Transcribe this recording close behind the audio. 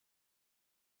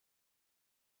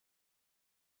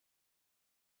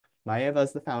Maeva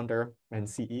is the founder and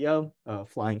CEO of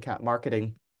Flying Cat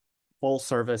Marketing, full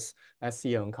service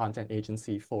SEO and content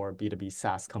agency for B2B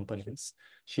SaaS companies.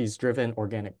 She's driven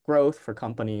organic growth for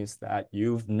companies that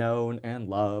you've known and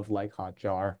loved, like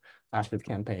Hotjar,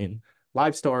 ActiveCampaign,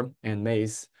 Livestorm, and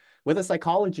Maze. With a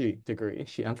psychology degree,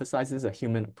 she emphasizes a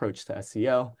human approach to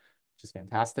SEO, which is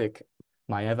fantastic.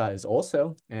 Maeva is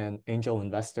also an angel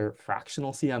investor,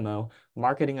 fractional CMO,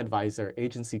 marketing advisor,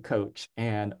 agency coach,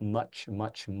 and much,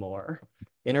 much more.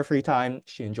 In her free time,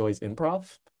 she enjoys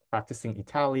improv, practicing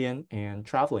Italian, and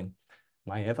traveling.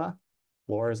 Maeva,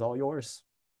 floor is all yours.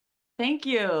 Thank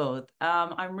you.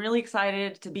 I'm really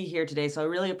excited to be here today. So I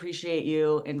really appreciate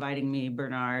you inviting me,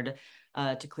 Bernard,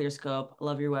 to Clearscope.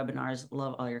 Love your webinars,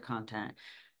 love all your content.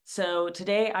 So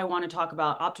today I want to talk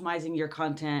about optimizing your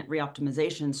content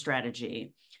reoptimization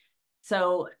strategy.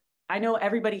 So I know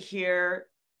everybody here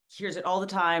hears it all the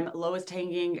time. Lowest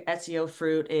hanging SEO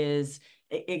fruit is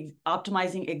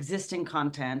optimizing existing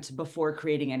content before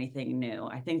creating anything new.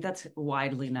 I think that's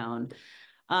widely known.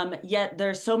 Yet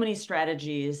there's so many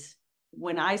strategies.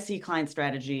 When I see client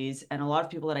strategies and a lot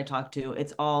of people that I talk to,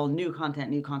 it's all new content,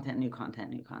 new content, new content,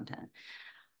 new content.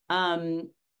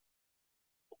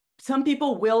 Some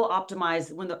people will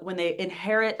optimize when they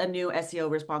inherit a new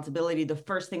SEO responsibility. The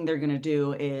first thing they're going to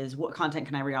do is, what content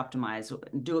can I reoptimize?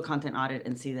 Do a content audit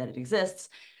and see that it exists.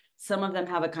 Some of them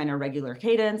have a kind of regular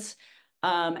cadence.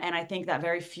 And I think that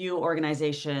very few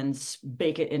organizations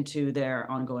bake it into their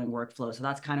ongoing workflow. So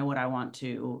that's kind of what I want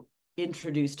to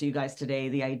introduce to you guys today,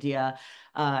 the idea,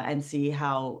 and see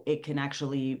how it can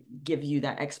actually give you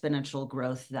that exponential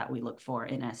growth that we look for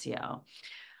in SEO.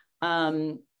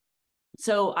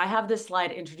 So I have this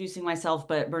slide introducing myself,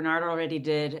 but Bernard already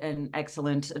did an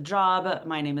excellent job.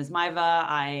 My name is Maeva.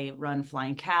 I run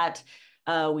Flying Cat.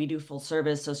 We do full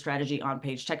service, so strategy,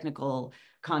 on-page technical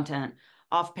content,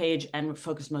 off-page, and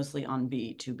focus mostly on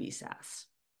B2B SaaS.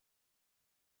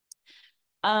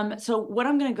 So what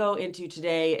I'm going to go into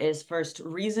today is first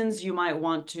reasons you might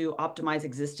want to optimize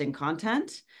existing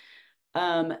content,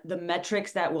 the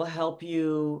metrics that will help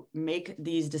you make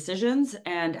these decisions,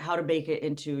 and how to bake it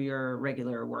into your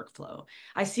regular workflow.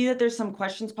 I see that there's some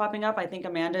questions popping up. I think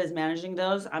Amanda is managing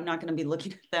those. I'm not going to be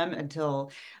looking at them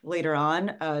until later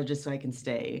on, just so I can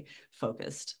stay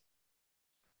focused.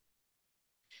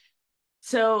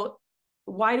 So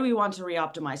why do we want to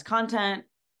reoptimize content?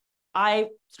 I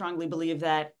strongly believe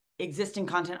that existing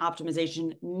content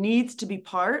optimization needs to be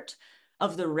part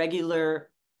of the regular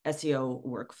SEO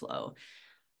workflow.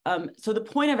 So the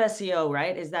point of SEO,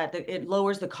 right, is that it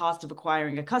lowers the cost of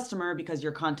acquiring a customer because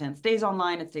your content stays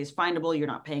online, it stays findable, you're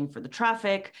not paying for the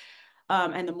traffic.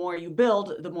 And the more you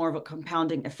build, the more of a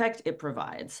compounding effect it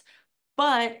provides.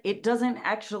 But it doesn't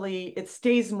actually, it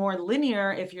stays more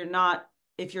linear if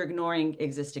you're ignoring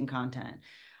existing content.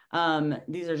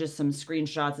 These are just some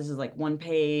screenshots. This is like one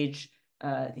page.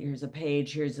 Here's a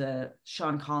page. Here's a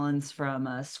Sean Collins from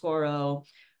Scoro.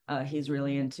 He's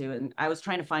really into it. And I was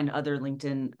trying to find other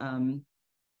LinkedIn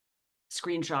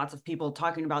screenshots of people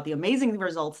talking about the amazing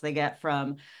results they get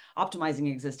from optimizing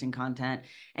existing content.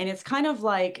 And it's kind of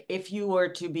like if you were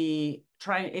trying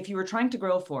to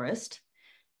grow a forest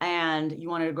and you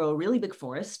wanted to grow a really big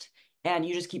forest, and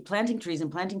you just keep planting trees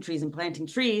and planting trees and planting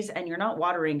trees, and you're not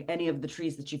watering any of the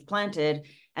trees that you've planted,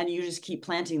 and you just keep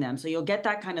planting them. So you'll get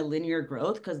that kind of linear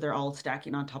growth because they're all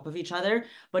stacking on top of each other,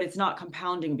 but it's not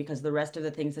compounding because the rest of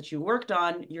the things that you worked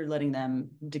on, you're letting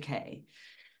them decay,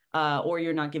 or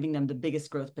you're not giving them the biggest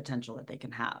growth potential that they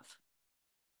can have.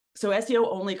 So SEO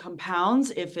only compounds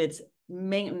if it's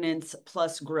maintenance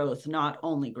plus growth, not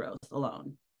only growth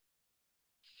alone.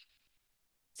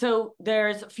 So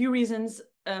there's a few reasons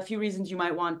you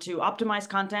might want to optimize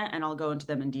content, and I'll go into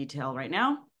them in detail right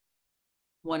now.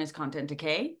 One is content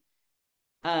decay.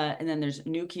 And then there's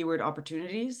new keyword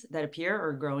opportunities that appear,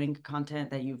 or growing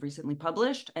content that you've recently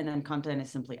published. And then content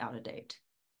is simply out of date.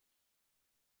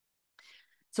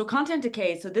 So content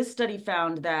decay. So this study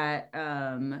found that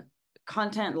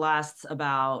content lasts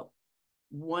about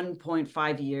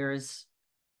 1.5 years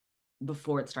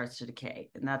before it starts to decay.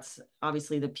 And that's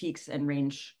obviously the peaks and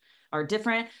range are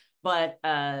different, but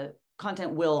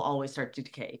content will always start to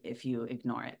decay if you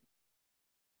ignore it.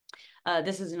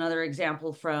 This is another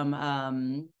example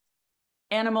from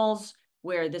Animals,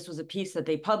 where this was a piece that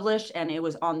they published, and it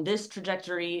was on this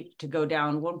trajectory to go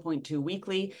down 1.2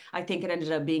 weekly. I think it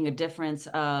ended up being a difference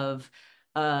of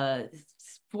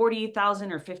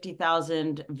 40,000 or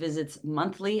 50,000 visits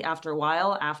monthly after a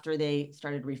while, after they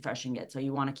started refreshing it. So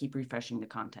you want to keep refreshing the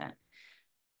content.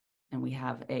 And we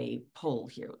have a poll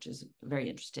here, which is very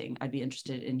interesting. I'd be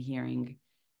interested in hearing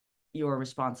your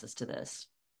responses to this.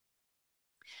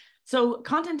 So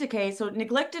content decay, so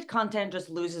neglected content just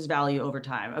loses value over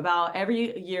time. About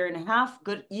every year and a half,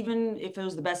 good, even if it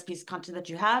was the best piece of content that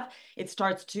you have, it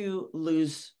starts to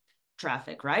lose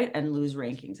traffic, right? And lose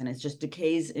rankings, and it just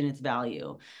decays in its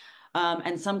value.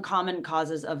 And some common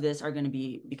causes of this are going to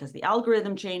be because the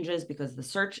algorithm changes, because the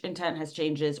search intent has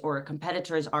changes, or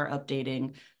competitors are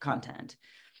updating content.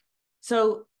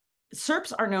 So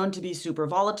SERPs are known to be super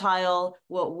volatile.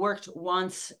 What worked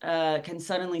once can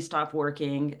suddenly stop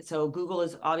working. So Google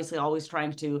is obviously always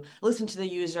trying to listen to the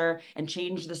user and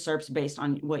change the SERPs based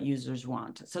on what users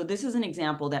want. So this is an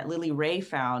example that Lily Ray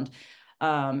found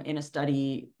in a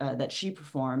study that she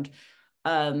performed,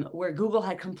 where Google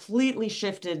had completely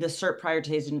shifted the SERP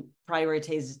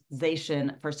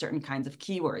prioritization for certain kinds of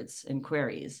keywords and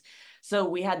queries. So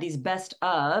we had these best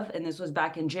of, and this was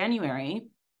back in January,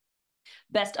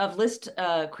 best of list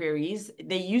queries.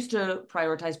 They used to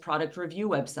prioritize product review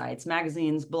websites,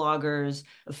 magazines, bloggers,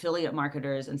 affiliate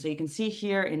marketers. And so you can see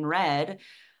here in red,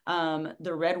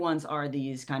 the red ones are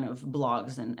these kind of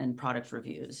blogs and product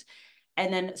reviews.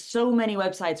 And then so many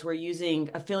websites were using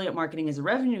affiliate marketing as a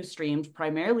revenue stream,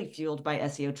 primarily fueled by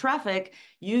SEO traffic.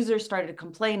 Users started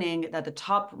complaining that the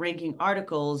top ranking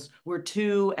articles were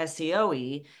too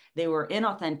SEO-y. They were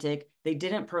inauthentic. They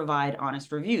didn't provide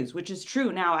honest reviews, which is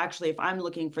true now. Actually, if I'm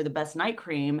looking for the best night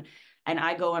cream and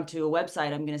I go onto a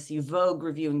website, I'm going to see Vogue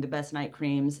reviewing the best night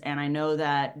creams. And I know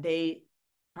that they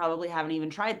probably haven't even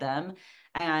tried them,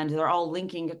 and they're all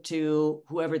linking to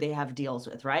whoever they have deals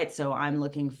with, right? So I'm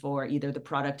looking for either the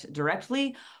product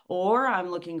directly, or I'm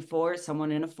looking for someone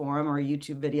in a forum or a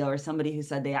YouTube video or somebody who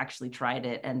said they actually tried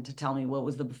it and to tell me what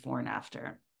was the before and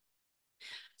after.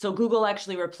 So Google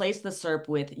actually replaced the SERP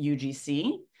with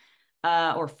UGC,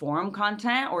 or forum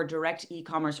content, or direct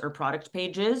e-commerce or product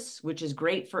pages, which is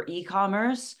great for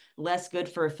e-commerce, less good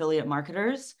for affiliate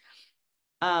marketers.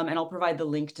 And I'll provide the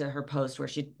link to her post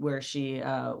where she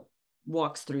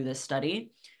walks through this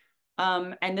study.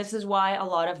 And this is why a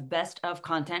lot of best of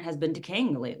content has been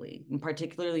decaying lately, and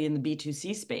particularly in the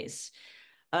B2C space.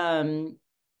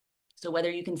 So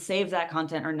whether you can save that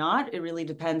content or not, it really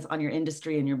depends on your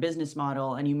industry and your business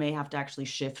model, and you may have to actually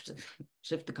shift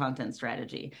the content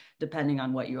strategy depending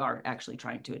on what you are actually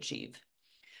trying to achieve.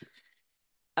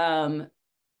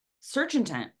 Search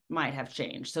intent might have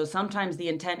changed. So sometimes the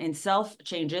intent itself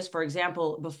changes. For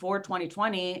example, before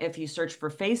 2020, if you search for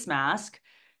face mask,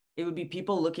 it would be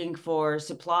people looking for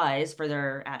supplies for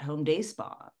their at-home day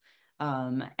spa.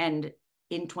 And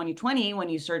in 2020, when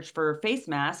you search for face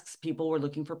masks, people were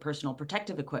looking for personal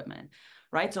protective equipment,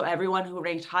 right? So everyone who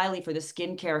ranked highly for the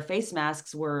skincare face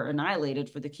masks were annihilated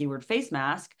for the keyword face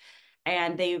mask.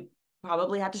 And they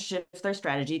probably had to shift their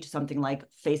strategy to something like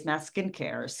face mask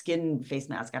skincare, skin face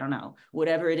mask, I don't know,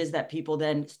 whatever it is that people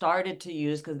then started to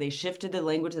use, because they shifted the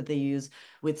language that they use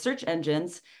with search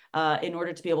engines in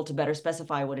order to be able to better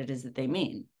specify what it is that they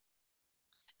mean.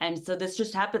 And so this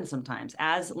just happens sometimes.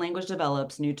 As language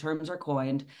develops, new terms are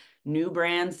coined, new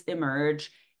brands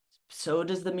emerge. So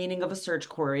does the meaning of a search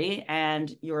query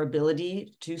and your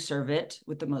ability to serve it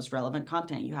with the most relevant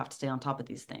content. You have to stay on top of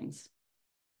these things.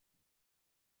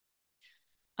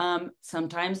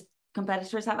 Sometimes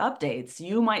competitors have updates.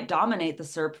 You might dominate the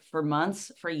SERP for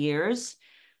months, for years,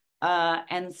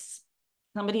 and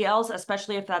somebody else,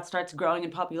 especially if that starts growing in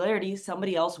popularity,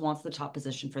 somebody else wants the top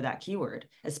position for that keyword,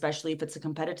 especially if it's a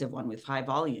competitive one with high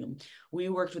volume. We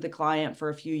worked with a client for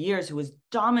a few years who was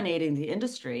dominating the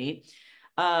industry,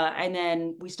 and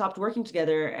then we stopped working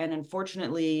together, and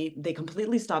unfortunately, they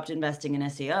completely stopped investing in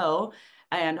SEO,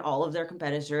 and all of their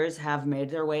competitors have made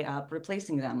their way up,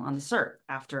 replacing them on the SERP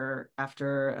after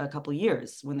a couple of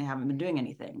years when they haven't been doing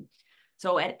anything.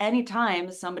 So at any time,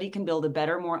 somebody can build a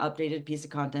better, more updated piece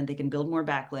of content. They can build more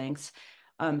backlinks.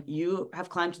 You have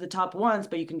climbed to the top once,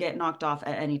 but you can get knocked off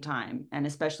at any time, and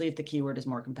especially if the keyword is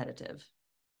more competitive.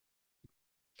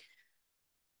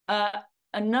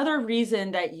 Another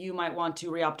reason that you might want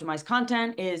to reoptimize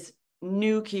content is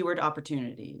new keyword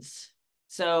opportunities.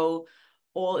 So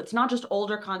it's not just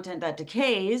older content that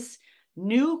decays.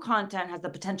 New content has the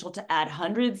potential to add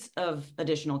hundreds of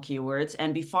additional keywords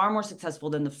and be far more successful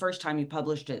than the first time you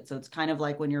published it. So it's kind of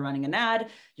like when you're running an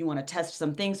ad, you want to test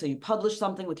something. So you publish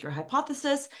something with your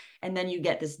hypothesis, and then you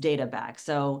get this data back.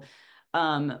 So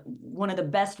one of the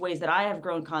best ways that I have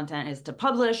grown content is to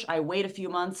publish. I wait a few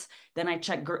months, then I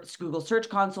check Google Search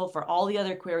Console for all the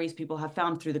other queries people have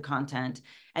found through the content.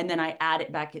 And then I add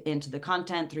it back into the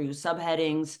content through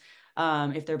subheadings,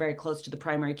 if they're very close to the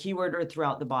primary keyword, or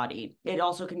throughout the body. It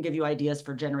also can give you ideas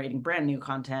for generating brand new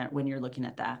content when you're looking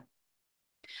at that.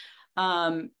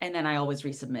 And then I always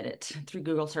resubmit it through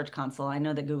Google Search Console. I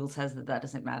know that Google says that that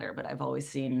doesn't matter, but I've always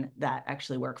seen that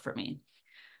actually work for me.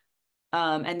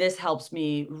 And this helps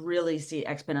me really see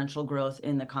exponential growth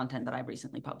in the content that I've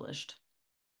recently published.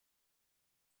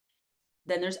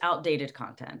 Then there's outdated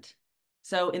content.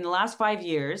 So in the last 5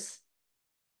 years,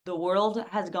 the world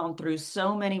has gone through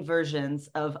so many versions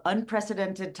of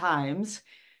unprecedented times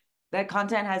that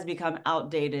content has become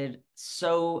outdated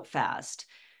so fast.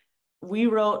 We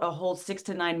wrote a whole 6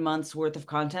 to 9 months worth of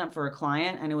content for a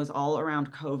client, and it was all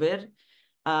around COVID.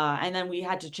 And then we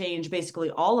had to change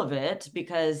basically all of it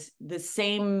because the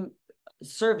same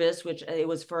service, which it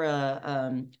was for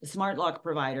a smart lock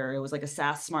provider, it was like a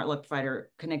SaaS smart lock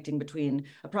provider connecting between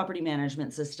a property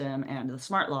management system and the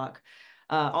smart lock.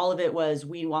 All of it was,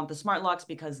 we want the smart locks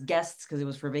because guests, because it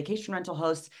was for vacation rental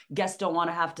hosts, guests don't want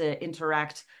to have to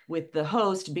interact with the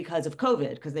host because of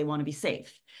COVID, because they want to be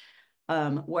safe.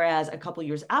 Whereas a couple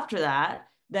years after that,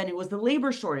 then it was the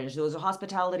labor shortage. There was a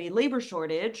hospitality labor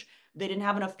shortage. They didn't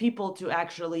have enough people to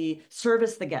actually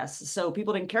service the guests. So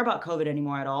people didn't care about COVID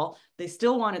anymore at all. They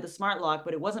still wanted the smart lock,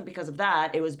 but it wasn't because of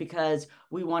that. It was because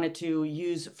we wanted to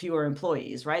use fewer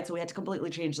employees, right? So we had to completely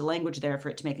change the language there for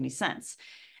it to make any sense.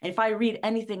 And if I read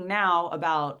anything now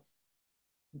about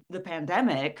the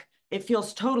pandemic, it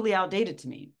feels totally outdated to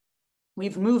me.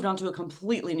 We've moved on to a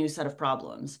completely new set of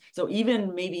problems. So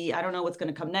even maybe, I don't know what's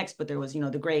going to come next, but there was,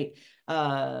 the great,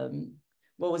 what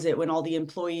was it, when all the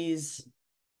employees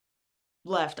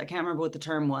left? I can't remember what the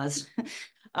term was.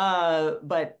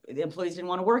 But the employees didn't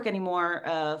want to work anymore,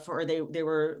 they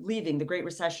were leaving, the Great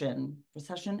Recession.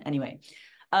 Anyway.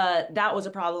 That was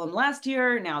a problem last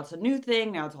year. Now it's a new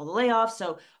thing. Now it's all the layoffs.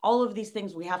 So all of these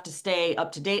things, we have to stay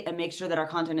up to date and make sure that our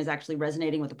content is actually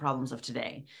resonating with the problems of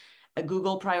today.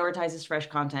 Google prioritizes fresh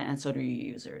content, and so do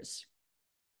your users.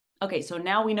 Okay, so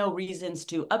now we know reasons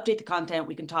to update the content.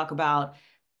 We can talk about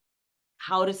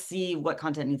how to see what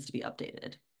content needs to be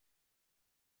updated.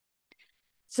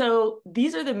 So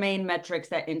these are the main metrics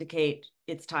that indicate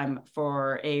it's time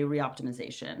for a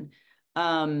reoptimization.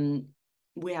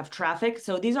 We have traffic.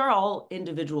 So these are all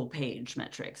individual page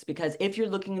metrics, because if you're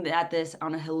looking at this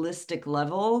on a holistic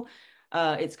level,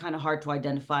 it's kind of hard to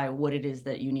identify what it is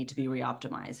that you need to be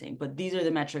reoptimizing. But these are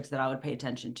the metrics that I would pay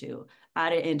attention to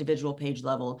at an individual page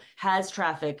level. Has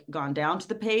traffic gone down to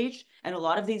the page? And a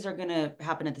lot of these are going to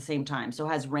happen at the same time. So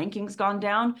has rankings gone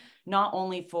down, not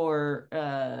only for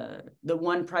the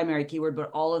one primary keyword,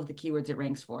 but all of the keywords it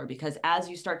ranks for? Because as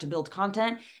you start to build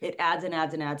content, it adds and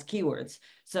adds and adds keywords.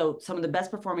 So some of the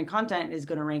best performing content is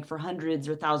going to rank for hundreds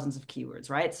or thousands of keywords,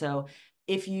 right? So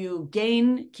if you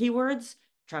gain keywords,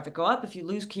 traffic go up. If you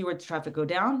lose keywords, traffic go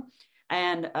down.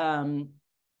 And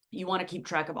you want to keep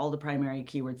track of all the primary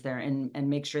keywords there and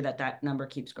make sure that that number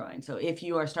keeps growing. So if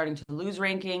you are starting to lose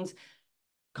rankings,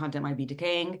 content might be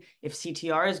decaying. If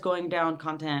CTR is going down,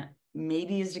 content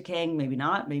maybe is decaying, maybe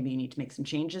not. Maybe you need to make some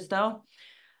changes though.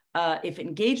 If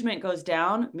engagement goes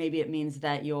down, maybe it means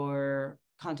that your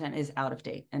content is out of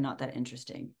date and not that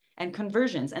interesting. And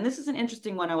conversions. And this is an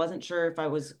interesting one. I wasn't sure if I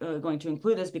was going to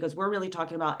include this because we're really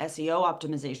talking about SEO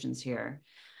optimizations here.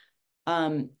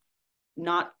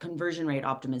 Not conversion rate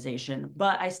optimization,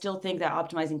 but I still think that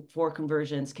optimizing for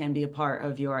conversions can be a part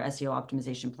of your SEO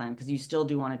optimization plan, because you still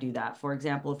do want to do that. For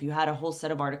example, if you had a whole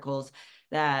set of articles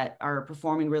that are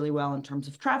performing really well in terms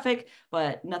of traffic,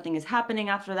 but nothing is happening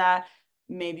after that,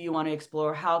 maybe you want to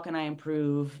explore how can I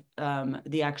improve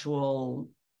the actual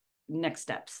next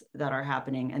steps that are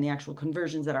happening and the actual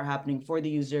conversions that are happening for the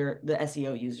user, the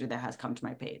SEO user that has come to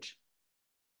my page.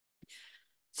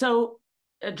 So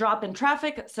a drop in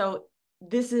traffic. So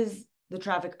this is the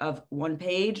traffic of one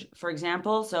page, for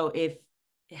example. So if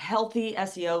healthy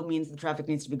SEO means the traffic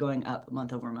needs to be going up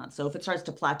month over month. So if it starts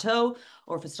to plateau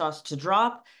or if it starts to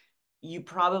drop, you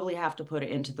probably have to put it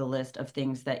into the list of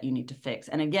things that you need to fix.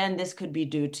 And again, this could be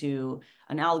due to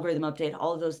an algorithm update,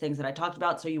 all of those things that I talked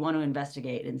about. So you want to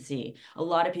investigate and see. A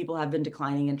lot of people have been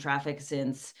declining in traffic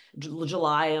since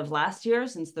July of last year,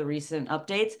 since the recent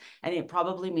updates. And it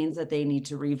probably means that they need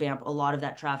to revamp a lot of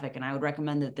that traffic. And I would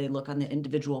recommend that they look on the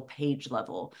individual page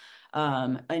level,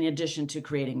 in addition to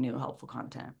creating new helpful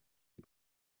content.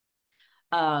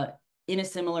 In a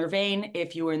similar vein,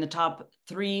 if you were in the top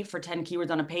 3 for 10 keywords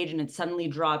on a page and it suddenly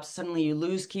drops, suddenly you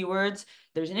lose keywords,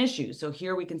 there's an issue. So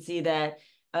here we can see that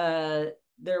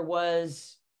there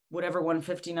was whatever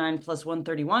 159 plus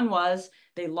 131 was,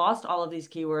 they lost all of these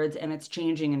keywords and it's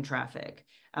changing in traffic.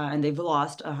 And they've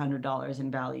lost $100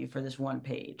 in value for this one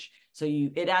page. So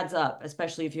it adds up,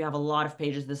 especially if you have a lot of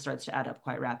pages, this starts to add up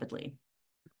quite rapidly.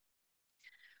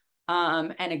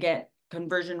 And again,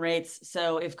 conversion rates.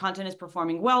 So if content is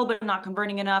performing well but not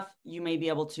converting enough, you may be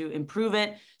able to improve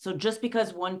it. So just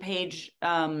because one page,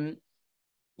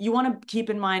 you want to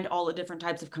keep in mind all the different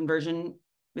types of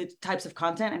types of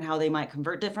content and how they might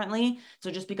convert differently.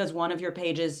 So just because one of your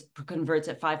pages converts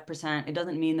at 5%, it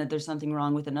doesn't mean that there's something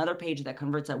wrong with another page that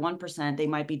converts at 1%. They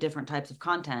might be different types of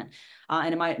content.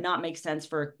 And it might not make sense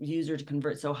for a user to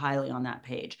convert so highly on that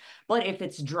page. But if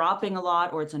it's dropping a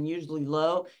lot or it's unusually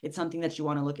low, it's something that you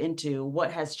want to look into.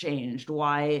 What has changed?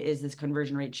 Why is this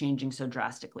conversion rate changing so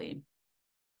drastically?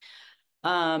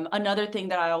 Another thing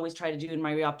that I always try to do in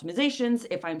my reoptimizations,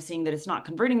 if I'm seeing that it's not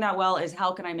converting that well, is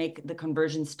how can I make the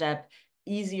conversion step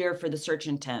easier for the search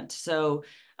intent? So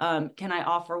can I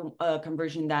offer a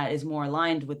conversion that is more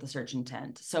aligned with the search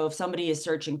intent? So if somebody is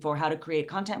searching for how to create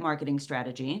content marketing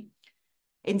strategy,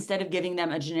 instead of giving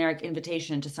them a generic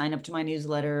invitation to sign up to my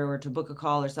newsletter or to book a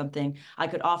call or something, I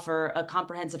could offer a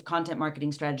comprehensive content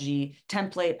marketing strategy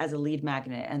template as a lead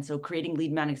magnet. And so creating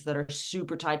lead magnets that are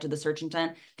super tied to the search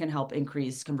intent can help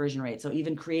increase conversion rate. So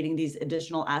even creating these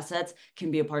additional assets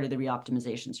can be a part of the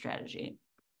reoptimization strategy.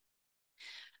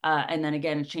 And then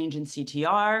again, a change in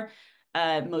CTR.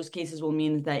 Most cases will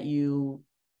mean that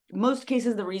most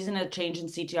cases, the reason a change in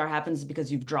CTR happens is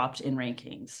because you've dropped in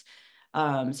rankings.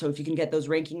 So if you can get those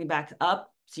ranking back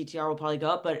up, CTR will probably go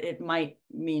up, but it might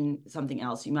mean something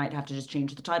else. You might have to just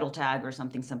change the title tag or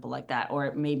something simple like that. Or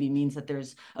it maybe means that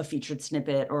there's a featured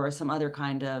snippet or some other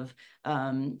kind of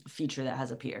feature that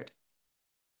has appeared.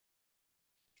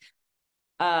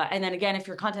 And then again, if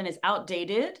your content is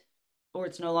outdated or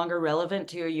it's no longer relevant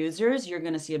to your users, you're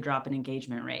going to see a drop in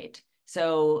engagement rate.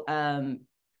 So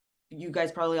you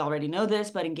guys probably already know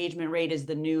this, but engagement rate is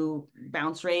the new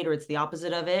bounce rate, or it's the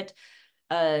opposite of it.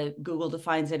 Google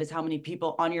defines it as how many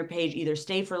people on your page either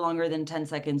stay for longer than 10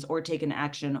 seconds or take an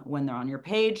action when they're on your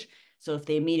page. So if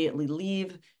they immediately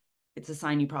leave, it's a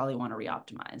sign you probably want to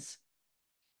reoptimize.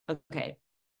 Okay.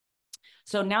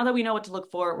 So now that we know what to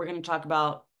look for, we're going to talk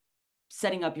about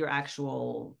setting up your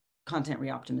actual content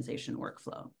reoptimization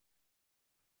workflow.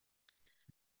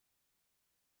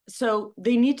 So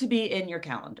they need to be in your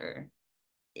calendar.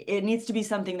 It needs to be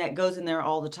something that goes in there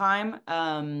all the time.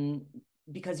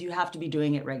 Because you have to be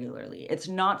doing it regularly. It's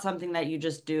not something that you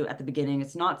just do at the beginning.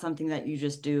 It's not something that you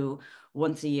just do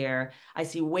once a year. I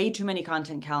see way too many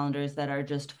content calendars that are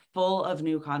just full of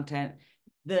new content.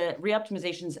 The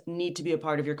reoptimizations need to be a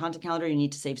part of your content calendar. You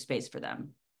need to save space for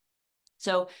them.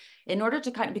 So in order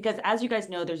to because as you guys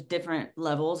know, there's different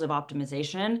levels of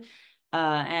optimization.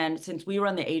 And since we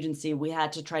run the agency, we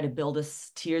had to try to build a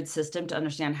tiered system to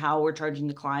understand how we're charging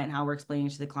the client, how we're explaining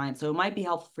to the client. So it might be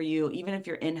helpful for you, even if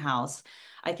you're in-house,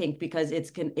 I think, because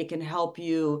it can help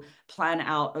you plan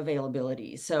out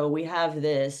availability. So we have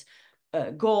this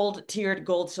tiered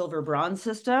gold, silver, bronze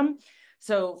system.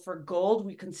 So for gold,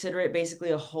 we consider it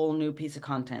basically a whole new piece of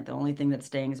content. The only thing that's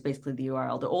staying is basically the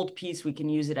URL. The old piece, we can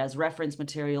use it as reference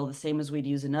material, the same as we'd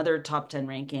use another top 10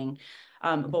 ranking.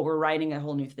 But we're writing a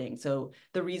whole new thing. So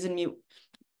the reason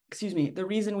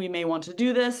we may want to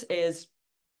do this is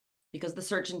because the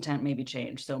search intent may be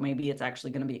changed. So maybe it's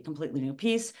actually going to be a completely new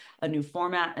piece, a new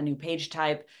format, a new page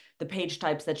type. The page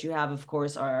types that you have, of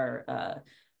course, are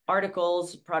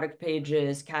articles, product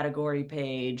pages, category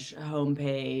page, home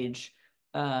page.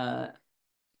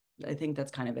 I think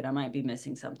that's kind of it. I might be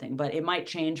missing something, but it might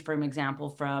change, for example,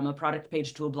 from a product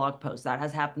page to a blog post. That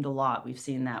has happened a lot. We've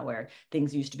seen that where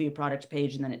things used to be a product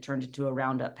page and then it turned into a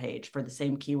roundup page for the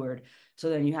same keyword.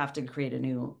 So then you have to create a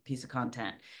new piece of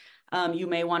content. You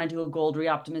may want to do a gold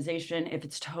reoptimization if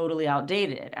it's totally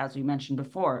outdated, as we mentioned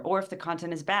before, or if the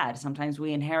content is bad. Sometimes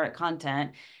we inherit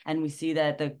content and we see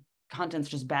that the content's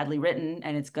just badly written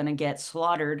and it's going to get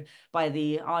slaughtered by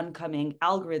the oncoming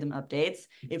algorithm updates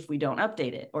if we don't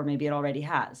update it, or maybe it already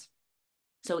has.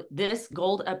 So this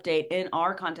gold update in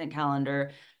our content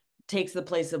calendar takes the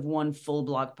place of one full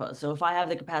blog post. So if I have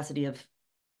the capacity of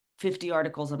 50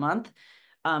 articles a month,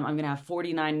 I'm going to have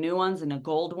 49 new ones and a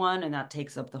gold one, and that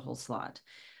takes up the whole slot.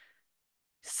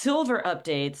 Silver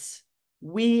updates,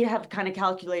 we have kind of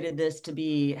calculated this to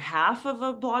be half of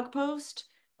a blog post,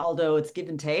 although it's give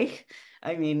and take.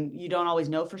 I mean, you don't always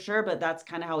know for sure, but that's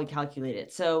kind of how we calculate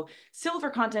it. So silver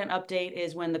content update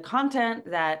is when the content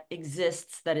that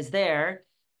exists, that is there,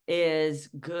 is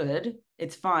good,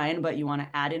 it's fine, but you want to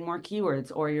add in more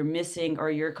keywords, or you're missing,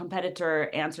 or your competitor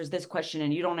answers this question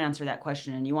and you don't answer that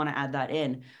question and you want to add that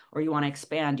in, or you want to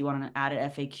expand, you want to add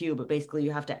an FAQ, but basically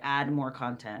you have to add more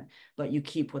content, but you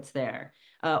keep what's there.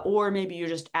 Or maybe you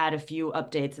just add a few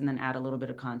updates and then add a little bit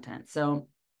of content. So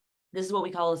This is what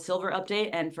we call a silver update.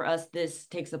 And for us, this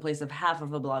takes the place of half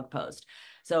of a blog post.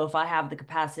 So if I have the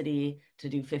capacity to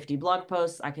do 50 blog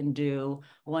posts, I can do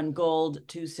 1 gold,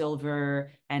 2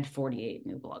 silver, and 48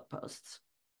 new blog posts.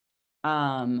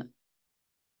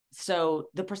 So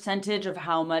the percentage of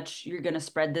how much you're going to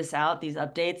spread this out, these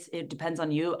updates, it depends on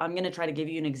you. I'm going to try to give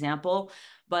you an example,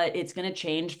 but it's going to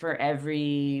change for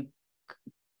every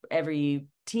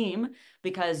team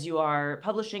because you are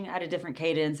publishing at a different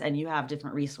cadence and you have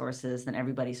different resources than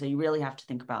everybody. So you really have to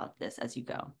think about this as you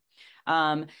go.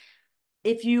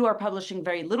 If you are publishing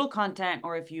very little content,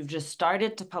 or if you've just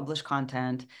started to publish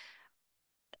content,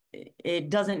 it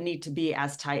doesn't need to be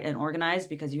as tight and organized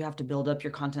because you have to build up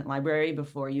your content library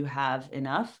before you have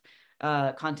enough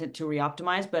content to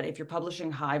reoptimize. But if you're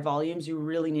publishing high volumes, you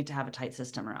really need to have a tight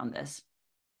system around this.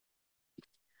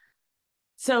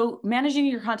 So managing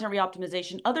your content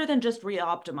reoptimization, other than just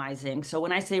reoptimizing. So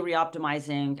when I say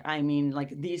reoptimizing, I mean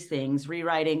like these things: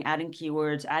 rewriting, adding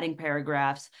keywords, adding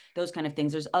paragraphs, those kind of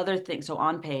things. There's other things. So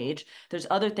on page, there's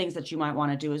other things that you might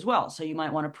want to do as well. So you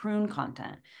might want to prune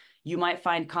content. You might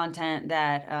find content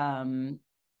that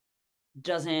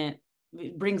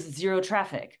brings 0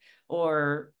 traffic,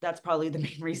 or that's probably the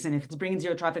main reason. If it's bringing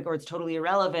 0 traffic or it's totally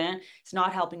irrelevant, it's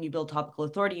not helping you build topical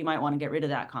authority, you might want to get rid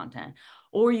of that content.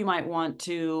 Or you might want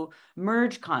to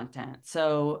merge content.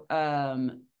 So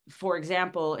for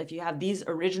example, if you have these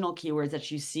original keywords that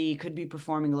you see could be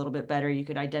performing a little bit better, you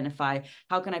could identify,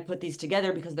 how can I put these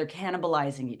together because they're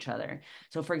cannibalizing each other.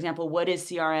 So for example, what is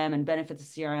CRM and benefits of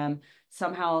CRM?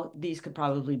 Somehow these could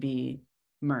probably be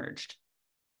merged.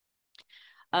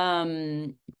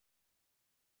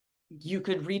 You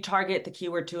could retarget the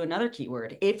keyword to another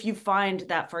keyword. If you find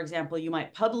that, for example, you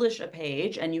might publish a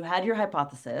page and you had your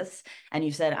hypothesis and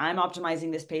you said, I'm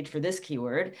optimizing this page for this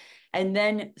keyword, and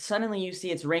then suddenly you see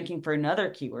it's ranking for another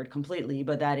keyword completely,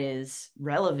 but that is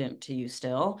relevant to you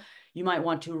still, you might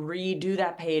want to redo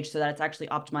that page so that it's actually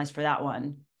optimized for that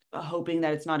one, hoping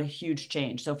that it's not a huge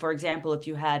change. So for example, if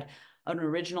you had an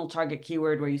original target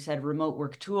keyword where you said remote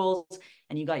work tools,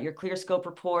 and you got your Clearscope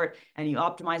report and you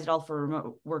optimize it all for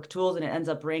remote work tools, and it ends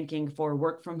up ranking for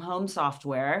work from home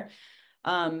software,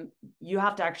 you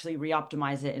have to actually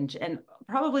reoptimize it. And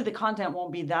probably the content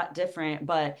won't be that different,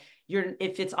 but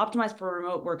if it's optimized for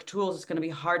remote work tools, it's going to be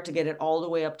hard to get it all the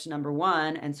way up to number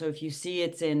 1. And so if you see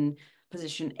it's in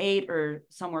position 8 or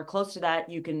somewhere close to that,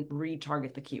 you can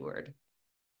retarget the keyword.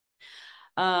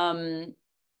 And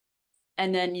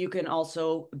then you can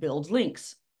also build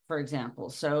links, for example.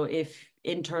 So if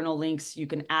internal links, you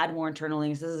can add more internal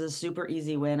links. This is a super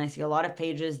easy win. I see a lot of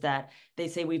pages that they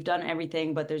say we've done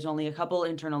everything, but there's only a couple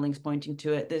internal links pointing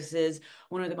to it. This is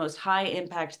one of the most high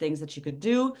impact things that you could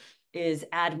do, is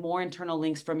add more internal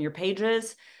links from your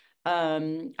pages.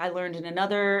 I learned in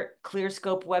another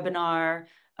Clearscope webinar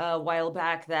a while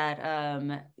back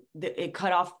that the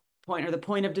cutoff point, or the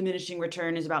point of diminishing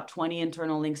return, is about 20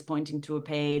 internal links pointing to a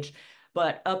page.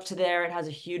 But up to there, it has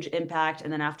a huge impact.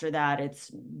 And then after that, it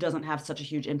doesn't have such a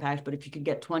huge impact. But if you could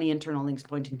get 20 internal links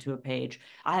pointing to a page,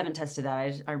 I haven't tested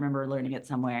that. I remember learning it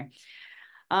somewhere.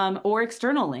 Or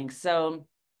external links. So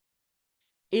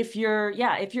if you're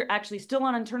actually still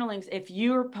on internal links, if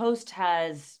you have posts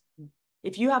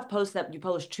that you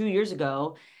published 2 years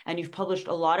ago and you've published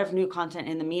a lot of new content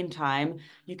in the meantime,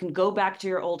 you can go back to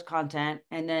your old content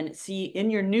and then see in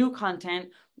your new content,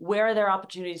 where are there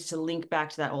opportunities to link back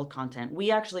to that old content.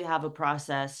 We actually have a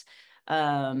process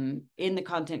in the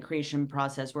content creation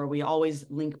process where we always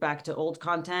link back to old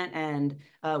content, and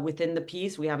within the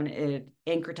piece, we have an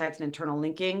anchor text and internal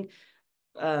linking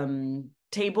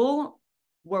table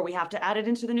where we have to add it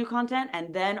into the new content.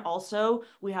 And then also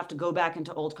we have to go back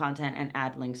into old content and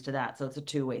add links to that. So it's a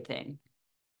 2-way thing.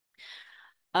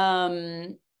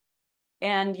 And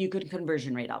you could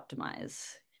conversion rate optimize.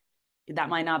 That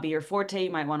might not be your forte. You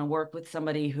might want to work with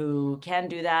somebody who can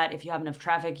do that. If you have enough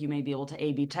traffic, you may be able to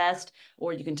A/B test,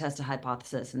 or you can test a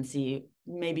hypothesis and see,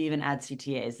 maybe even add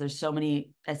CTAs. There's so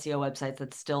many SEO websites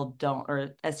that still don't,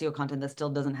 or SEO content that still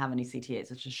doesn't have any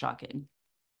CTAs, which is shocking.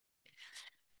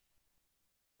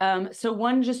 So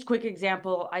one just quick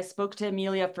example, I spoke to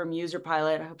Amelia from User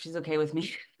Pilot. I hope she's okay with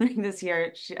me this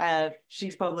year.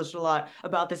 She's published a lot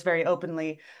about this very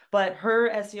openly, but her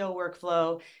SEO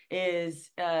workflow is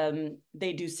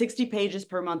they do 60 pages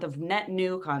per month of net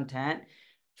new content,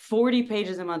 40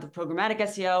 pages a month of programmatic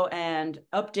SEO, and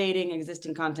updating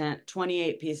existing content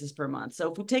 28 pieces per month.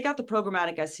 So if we take out the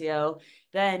programmatic SEO,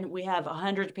 then we have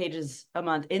 100 pages a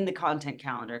month in the content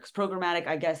calendar, because programmatic,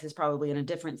 I guess, is probably in a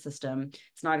different system.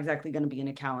 It's not exactly going to be in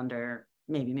a calendar,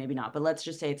 maybe not, but let's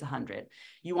just say it's 100.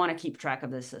 You want to keep track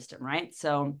of this system, right?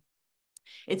 So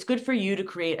It's good for you to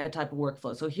create a type of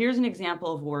workflow. So here's an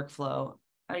example of workflow.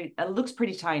 It looks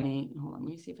pretty tiny. Hold on, let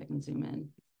me see if I can zoom in.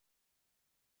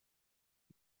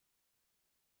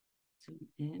 Zoom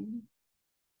in.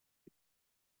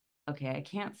 Okay, I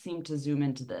can't seem to zoom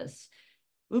into this.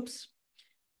 Oops.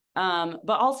 But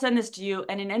I'll send this to you.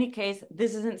 And in any case,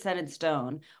 this isn't set in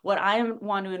stone. What I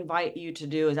want to invite you to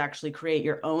do is actually create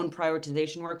your own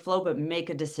prioritization workflow, but make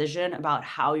a decision about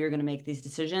how you're going to make these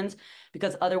decisions.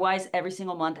 Because otherwise, every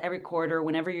single month, every quarter,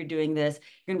 whenever you're doing this,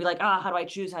 you're going to be like, how do I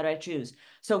choose? How do I choose?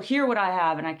 So here, what I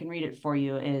have, and I can read it for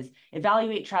you, is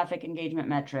evaluate traffic engagement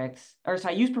metrics. Or so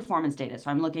I use performance data. So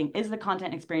I'm looking, is the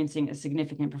content experiencing a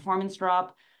significant performance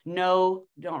drop? No,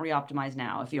 don't reoptimize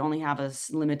now. If you only have a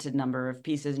limited number of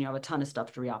pieces and you have a ton of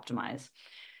stuff to reoptimize.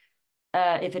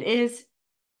 If it is,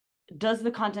 does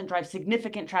the content drive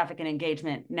significant traffic and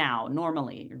engagement now,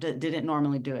 normally? Did it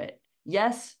normally do it?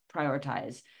 Yes,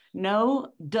 prioritize. No,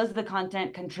 does the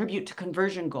content contribute to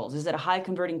conversion goals? Is it a high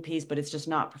converting piece, but it's just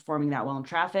not performing that well in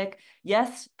traffic?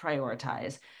 Yes,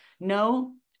 prioritize.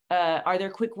 No, are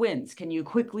there quick wins? Can you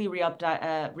quickly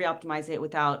reoptimize it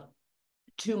without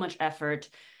too much effort?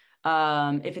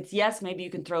 If it's yes, maybe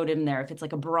you can throw it in there. If it's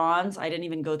like a bronze, I didn't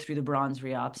even go through the bronze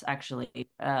reops actually.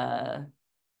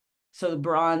 So the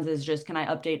bronze is just, can I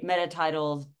update meta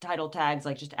titles, title tags,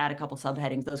 like just add a couple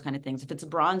subheadings, those kind of things. If it's a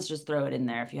bronze, just throw it in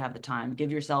there if you have the time. Give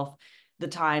yourself the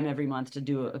time every month to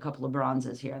do a couple of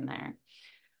bronzes here and there.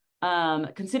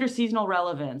 Consider seasonal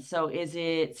relevance. So is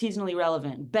it seasonally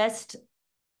relevant? Best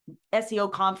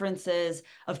SEO conferences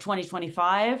of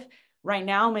 2025. Right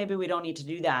now, maybe we don't need to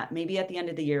do that. Maybe at the end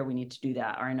of the year, we need to do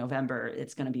that. Or in November,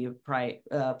 it's going to be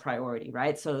a priority,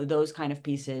 right? So those kind of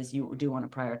pieces you do want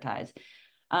to prioritize.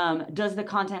 Does the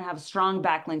content have strong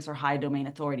backlinks or high domain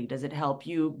authority? Does it help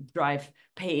you drive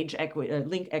page equity,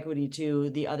 link equity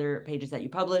to the other pages that you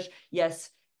publish?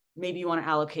 Yes. Maybe you want to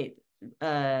allocate.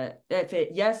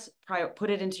 Yes,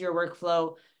 put it into your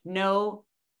workflow. No,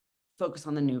 focus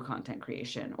on the new content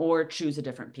creation or choose a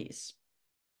different piece.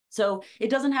 So it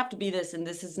doesn't have to be this, and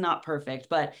this is not perfect,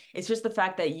 but it's just the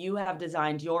fact that you have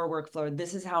designed your workflow.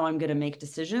 This is how I'm going to make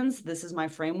decisions. This is my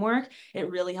framework. It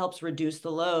really helps reduce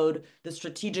the load, the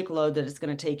strategic load that it's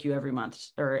going to take you every month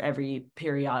or every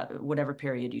period, whatever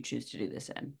period you choose to do this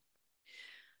in.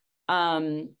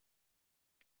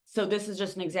 So this is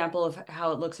just an example of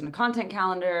how it looks in a content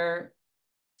calendar.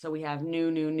 So we have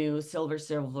new, silver,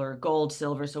 silver, gold,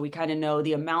 silver. So we kind of know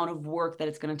the amount of work that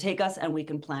it's going to take us, and we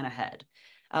can plan ahead.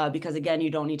 Because again, you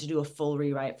don't need to do a full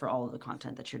rewrite for all of the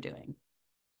content that you're doing.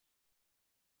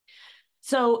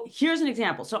 So here's an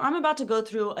example. So I'm about to go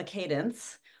through a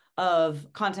cadence of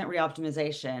content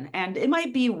reoptimization, and it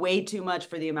might be way too much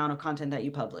for the amount of content that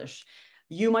you publish.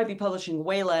 You might be publishing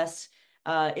way less.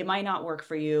 It might not work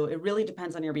for you. It really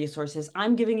depends on your resources.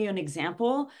 I'm giving you an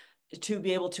example to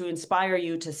be able to inspire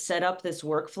you to set up this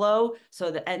workflow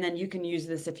so that, and then you can use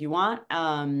this if you want,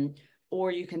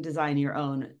 or you can design your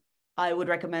own. I would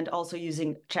recommend also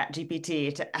using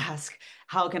ChatGPT to ask,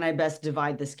 how can I best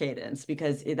divide this cadence?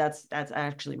 Because that's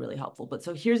actually really helpful. But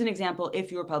so here's an example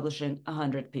if you're publishing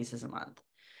 100 pieces a month.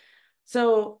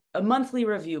 So a monthly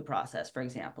review process, for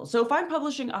example. So if I'm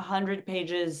publishing 100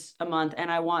 pages a month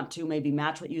and I want to maybe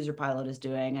match what UserPilot is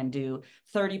doing and do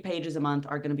 30 pages a month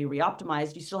are going to be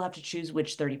reoptimized, you still have to choose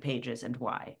which 30 pages and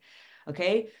why.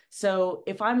 Okay, so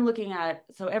if I'm looking at,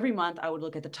 so every month I would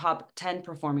look at the top 10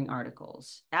 performing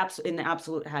articles in the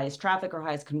absolute highest traffic or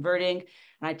highest converting,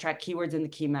 and I track keywords in the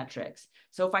key metrics.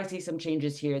 So if I see some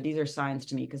changes here, these are signs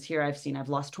to me, because here I've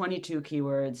lost 22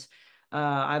 keywords.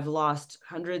 I've lost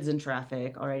hundreds in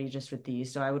traffic already just with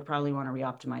these, so I would probably want to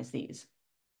reoptimize these.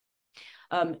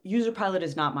 UserPilot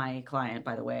is not my client,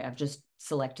 by the way. I've just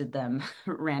selected them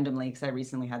randomly because I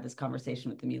recently had this conversation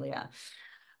with Amelia.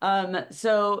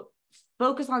 So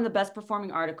focus on the best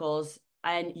performing articles,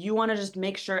 and you want to just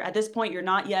make sure at this point you're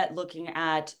not yet looking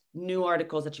at new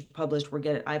articles that you've published.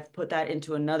 I've put that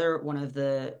into another one of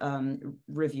the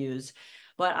reviews,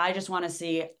 but I just want to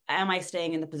see, am I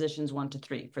staying in the positions 1 to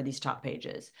 3 for these top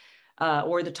pages,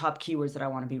 or the top keywords that I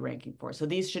want to be ranking for. So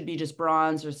these should be just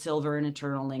bronze or silver and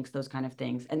internal links, those kind of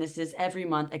things. And this is every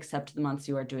month except the months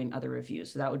you are doing other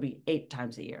reviews. So that would be 8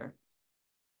 times a year.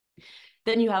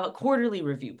 Then you have a quarterly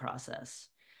review process.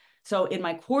 So in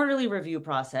my quarterly review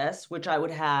process, which I would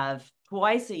have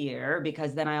twice a year,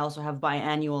 because then I also have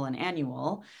biannual and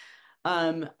annual,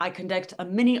 I conduct a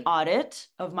mini audit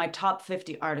of my top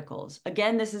 50 articles.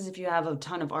 Again, this is if you have a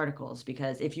ton of articles,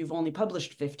 because if you've only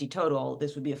published 50 total,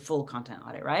 this would be a full content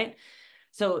audit, right?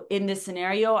 So in this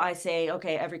scenario, I say,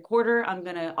 okay, every quarter, I'm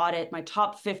going to audit my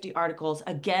top 50 articles.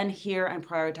 Again, here I'm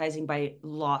prioritizing by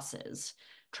losses,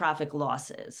 traffic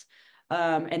losses.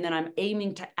 And then I'm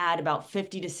aiming to add about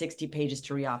 50 to 60 pages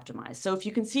to reoptimize. So if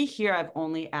you can see here, I've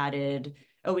only added,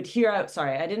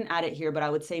 sorry, I didn't add it here, but I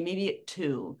would say maybe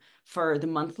 2 for the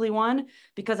monthly one,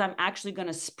 because I'm actually going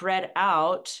to spread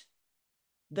out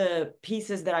the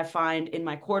pieces that I find in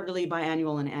my quarterly,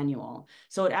 biannual, and annual.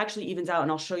 So it actually evens out,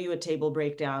 and I'll show you a table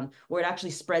breakdown where it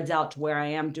actually spreads out to where I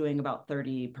am doing about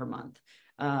 30 per month.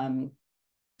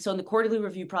 So in the quarterly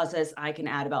review process, I can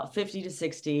add about 50 to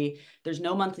 60. There's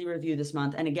no monthly review this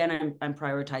month. And again, I'm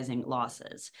prioritizing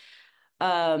losses.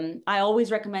 I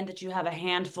always recommend that you have a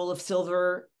handful of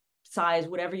silver size,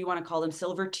 whatever you want to call them,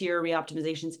 silver tier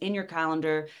reoptimizations in your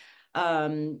calendar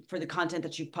for the content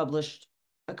that you've published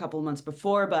a couple of months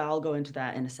before, but I'll go into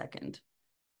that in a second.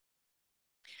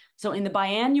 So in the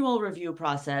biannual review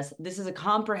process, this is a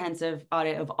comprehensive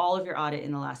audit of all of your audit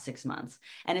in the last 6 months.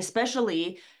 And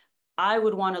especially, I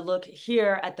would want to look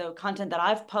here at the content that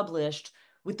I've published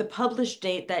with the published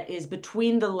date that is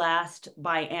between the last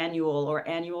biannual or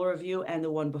annual review and the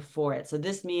one before it. So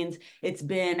this means it's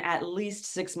been at least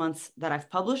 6 months that I've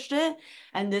published it.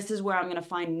 And this is where I'm going to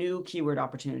find new keyword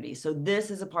opportunities. So this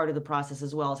is a part of the process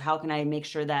as well, as how can I make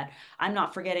sure that I'm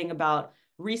not forgetting about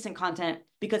recent content,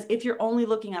 because if you're only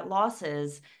looking at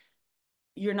losses,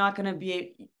 you're not going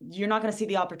to see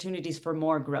the opportunities for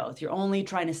more growth. You're only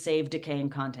trying to save decaying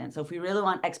content. So if we really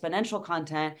want exponential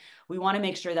content, we want to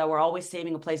make sure that we're always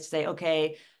saving a place to say,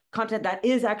 okay, content that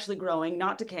is actually growing,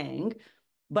 not decaying,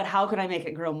 but how can I make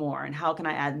it grow more? And how can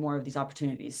I add more of these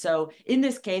opportunities? So in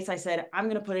this case, I said, I'm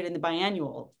going to put it in the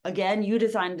biannual. Again, you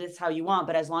design this how you want,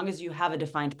 but as long as you have a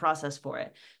defined process for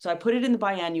it. So I put it in the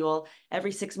biannual.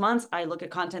 Every 6 months, I look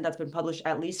at content that's been published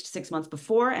at least 6 months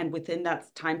before and within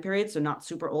that time period, so not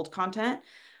super old content.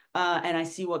 And I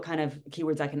see what kind of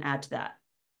keywords I can add to that.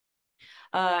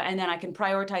 And then I can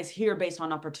prioritize here based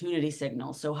on opportunity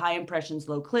signals. So high impressions,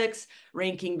 low clicks,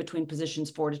 ranking between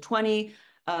positions 4 to 20,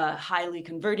 highly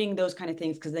converting, those kind of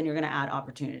things, because then you're going to add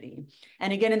opportunity.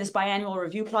 And again, in this biannual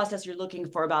review process, you're looking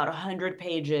for about 100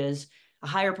 pages, a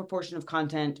higher proportion of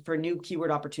content for new keyword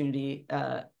opportunity.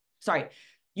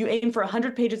 You aim for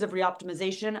 100 pages of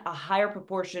reoptimization, a higher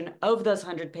proportion of those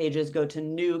 100 pages go to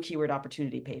new keyword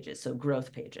opportunity pages, so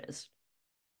growth pages.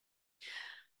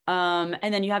 And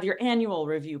then you have your annual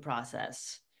review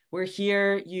process, where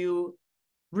here you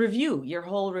review your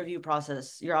whole review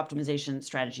process, your optimization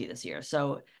strategy this year.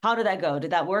 So how did that go?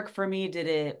 Did that work for me? Did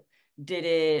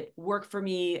it work for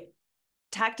me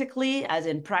tactically, as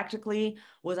in practically?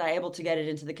 Was I able to get it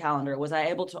into the calendar? Was I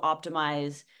able to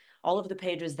optimize all of the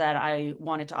pages that I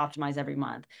wanted to optimize every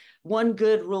month? One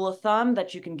good rule of thumb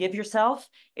that you can give yourself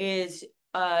is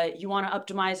you want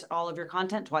to optimize all of your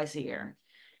content twice a year.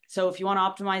 So if you want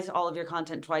to optimize all of your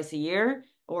content twice a year,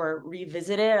 or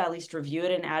revisit it, at least review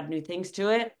it and add new things to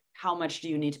it, how much do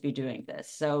you need to be doing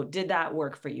this? So did that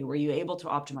work for you? Were you able to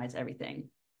optimize everything?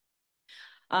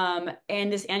 And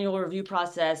this annual review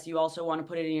process, you also want to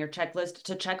put it in your checklist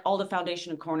to check all the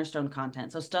foundation and cornerstone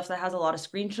content. So stuff that has a lot of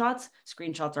screenshots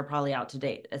are probably out of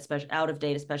date,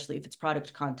 especially if it's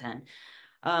product content.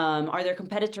 Are there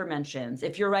competitor mentions?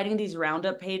 If you're writing these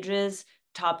roundup pages,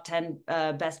 top 10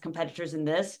 best competitors in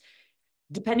this,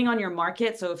 depending on your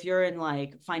market. So if you're in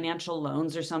like financial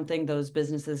loans or something, those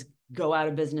businesses go out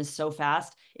of business so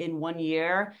fast in 1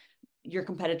 year, your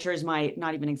competitors might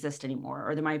not even exist anymore,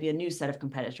 or there might be a new set of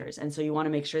competitors. And so you want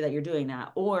to make sure that you're doing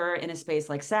that. Or in a space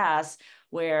like SaaS,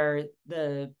 where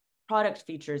the product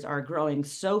features are growing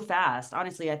so fast,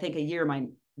 honestly, I think a year might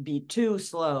be too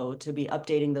slow to be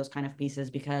updating those kind of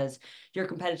pieces, because your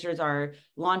competitors are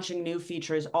launching new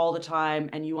features all the time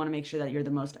and you want to make sure that you're the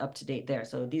most up to date there.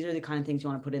 So these are the kind of things you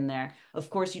want to put in there. Of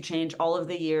course, you change all of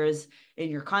the years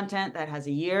in your content that has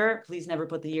a year. Please never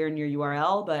put the year in your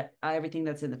URL, but everything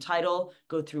that's in the title,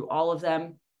 go through all of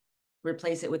them,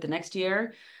 replace it with the next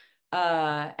year,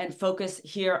 and focus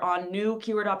here on new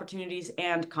keyword opportunities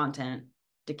and content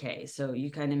decay. So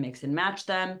you kind of mix and match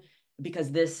them,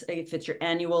 because this, if it's your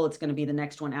annual, it's going to be the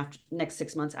next one after next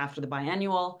 6 months after the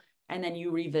biannual. And then you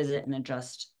revisit and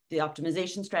adjust the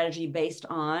optimization strategy based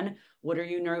on what are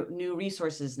your new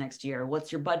resources next year?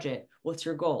 What's your budget? What's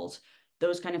your goals?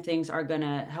 Those kind of things are going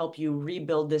to help you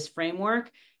rebuild this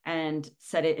framework and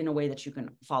set it in a way that you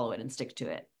can follow it and stick to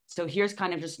it. So here's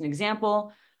kind of just an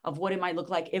example of what it might look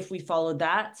like if we followed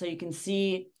that. So you can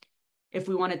see if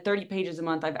we wanted 30 pages a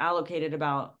month, I've allocated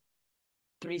about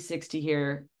 360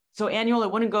 here. So annual, it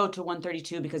wouldn't go to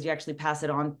 132 because you actually pass it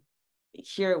on.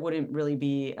 Here it wouldn't really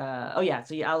be, so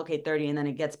you allocate 30 and then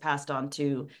it gets passed on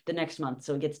to the next month.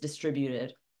 So it gets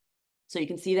distributed. So you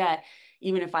can see that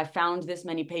even if I found this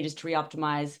many pages to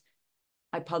reoptimize,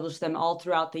 I publish them all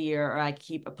throughout the year, or I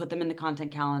put them in the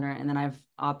content calendar, and then I've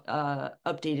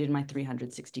updated my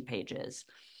 360 pages.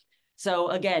 So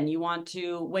again, you want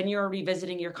to, when you're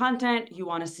revisiting your content, you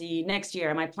want to see next year,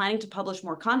 am I planning to publish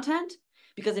more content?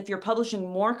 Because if you're publishing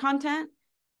more content,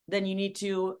 then you're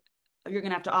going to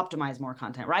have to optimize more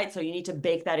content, right? So you need to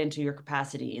bake that into your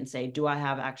capacity and say, do I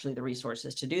have actually the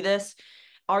resources to do this?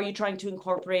 Are you trying to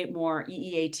incorporate more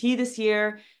EEAT this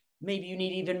year? Maybe you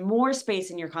need even more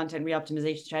space in your content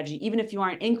reoptimization strategy, even if you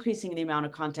aren't increasing the amount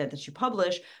of content that you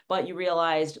publish, but you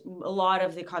realized a lot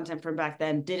of the content from back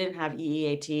then didn't have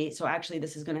EEAT. So actually,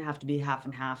 this is going to have to be half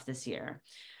and half this year.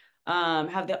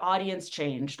 Have the audience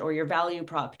changed or your value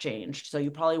prop changed? So you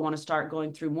probably want to start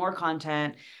going through more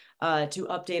content to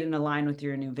update and align with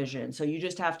your new vision. So you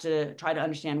just have to try to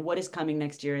understand what is coming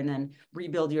next year and then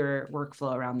rebuild your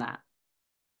workflow around that.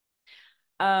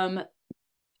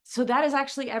 So that is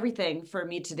actually everything for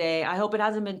me today. I hope it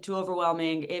hasn't been too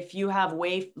overwhelming. If you have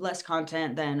way less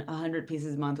content than 100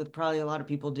 pieces a month, which probably a lot of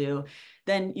people do,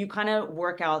 then you kind of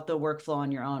work out the workflow on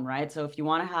your own, right? So if you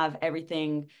want to have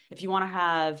everything, if you want to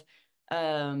have,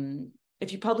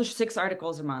 if you publish 6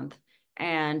 articles a month,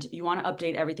 and you want to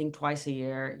update everything twice a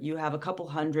year, you have a couple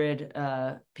hundred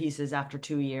pieces after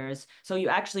 2 years. So you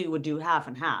actually would do half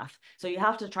and half. So you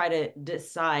have to try to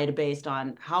decide based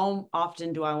on how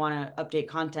often do I want to update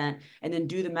content, and then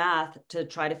do the math to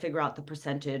try to figure out the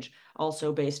percentage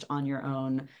also based on your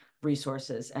own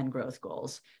resources and growth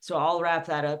goals. So I'll wrap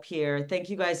that up here. Thank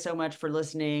you guys so much for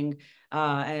listening.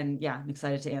 And yeah, I'm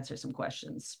excited to answer some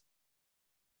questions.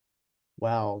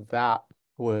 Wow, that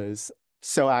was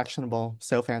so actionable,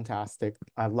 so fantastic.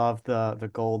 I love the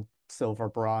gold, silver,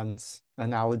 bronze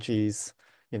analogies.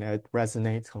 You know, it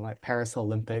resonates with like Paris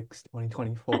Olympics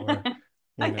 2024.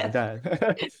 You know Yes.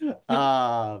 that.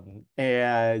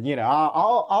 And you know,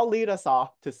 I'll lead us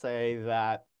off to say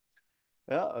that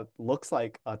it looks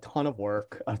like a ton of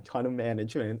work, a ton of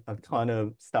management, a ton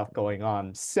of stuff going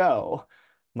on. So,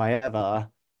 Maeva,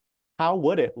 how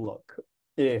would it look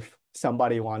if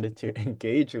somebody wanted to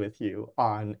engage with you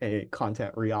on a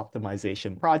content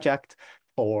reoptimization project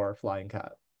for Flying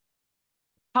Cat?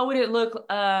 How would it look?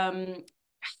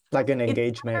 Like an It's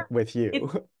engagement with it's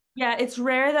you. yeah, it's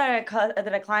rare that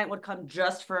that a client would come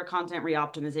just for a content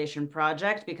reoptimization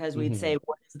project, because we'd say, Hmm.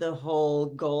 what is the whole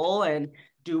goal, and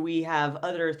do we have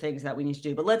other things that we need to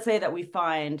do? But let's say that we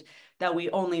find that we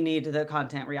only need the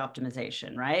content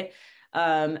reoptimization, right?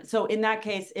 So in that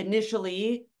case,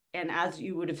 initially, and as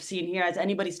you would have seen here, as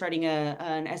anybody starting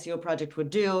an SEO project would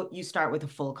do, you start with a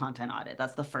full content audit.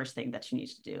 That's the first thing that you need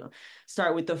to do.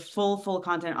 Start with the full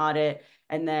content audit,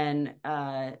 and then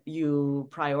you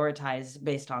prioritize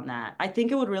based on that. I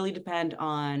think it would really depend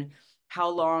on how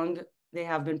long they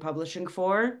have been publishing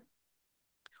for,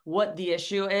 what the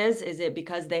issue is. Is it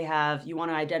because you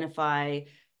want to identify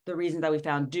the reasons that we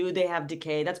found? Do they have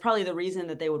decay? That's probably the reason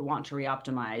that they would want to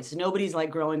reoptimize. Nobody's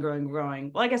like growing.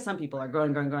 Well, I guess some people are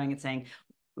growing and saying,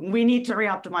 we need to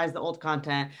reoptimize the old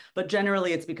content, but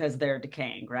generally it's because they're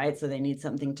decaying, right? So they need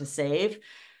something to save.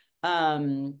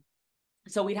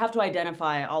 So we'd have to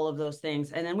identify all of those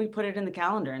things, and then we put it in the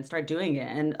calendar and start doing it.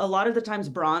 And a lot of the times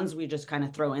bronze, we just kind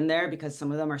of throw in there because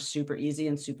some of them are super easy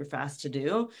and super fast to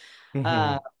do.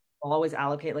 Hmm. I'll always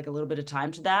allocate like a little bit of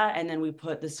time to that. And then we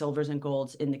put the silvers and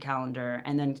golds in the calendar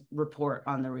and then report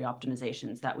on the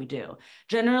reoptimizations that we do.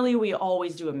 Generally, we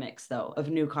always do a mix though of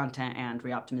new content and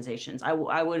reoptimizations.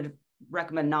 I would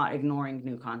recommend not ignoring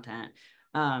new content,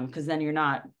 because then you're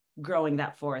not growing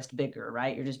that forest bigger,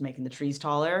 right? You're just making the trees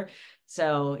taller.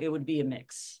 So it would be a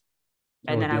mix.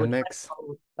 It And would then be a mix.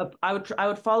 I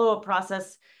would follow a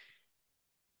process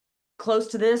close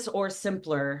to this or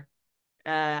simpler.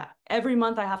 Every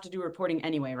month I have to do reporting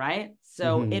anyway, right?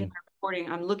 So in Hmm. my reporting,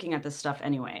 I'm looking at this stuff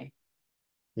anyway.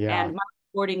 Yeah, And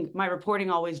my reporting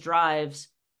always drives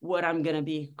what I'm going to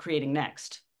be creating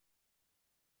next.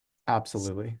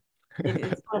 absolutely.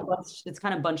 It's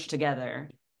kind of bunched together.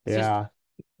 It's just Yeah.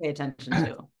 pay attention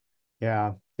to.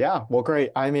 Yeah. Yeah. Well,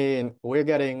 great. I mean, we're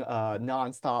getting a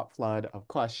nonstop flood of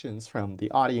questions from the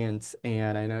audience,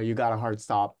 and I know you got a hard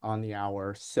stop on the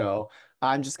hour, so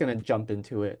I'm just gonna jump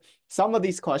into it. Some of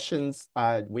these questions,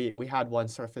 we had one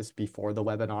surface before the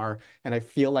webinar, and I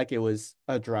feel like it was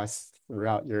addressed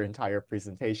throughout your entire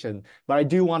presentation. But I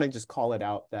do want to just call it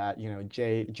out that, you know,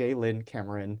 J Lynn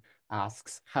Cameron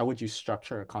asks, how would you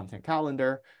structure a content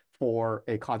calendar for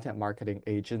a content marketing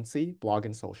agency, blog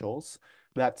and socials?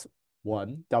 That's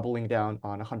one, doubling down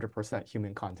on 100%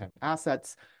 human content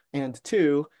assets, and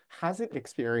two, hasn't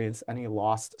experienced any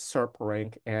lost SERP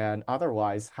rank and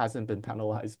otherwise hasn't been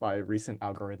penalized by recent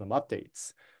algorithm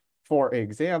updates. For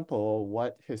example,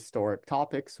 what historic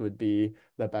topics would be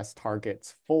the best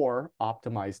targets for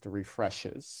optimized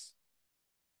refreshes?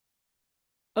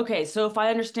 Okay, so if I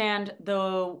understand,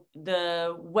 the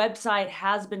website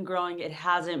has been growing, it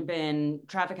hasn't been,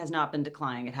 traffic has not been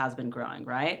declining, it has been growing,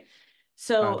 right? That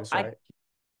So is I right.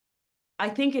 I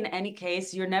think in any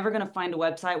case, you're never going to find a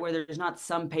website where there's not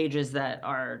some pages that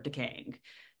are decaying.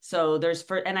 So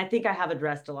and I think I have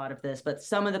addressed a lot of this, but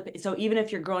so even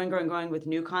if you're growing with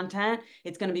new content,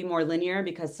 it's going to be more linear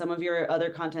because some of your other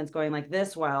content's going like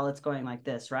this while it's going like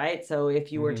this, right? So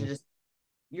if you were to Hmm. just,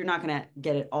 you're not going to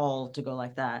get it all to go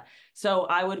like that. So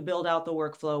I would build out the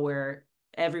workflow where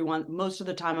most of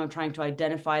the time I'm trying to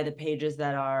identify the pages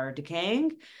that are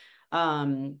decaying.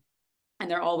 Um,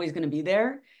 and they're always going to be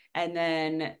there. And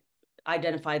then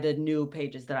identify the new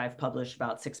pages that I've published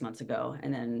about 6 months ago,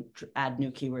 and then add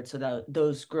new keywords so that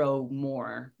those grow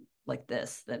more like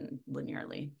this than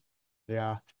linearly.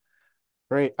 Yeah.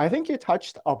 Great. I think you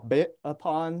touched a bit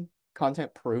upon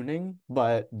content pruning,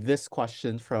 but this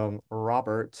question from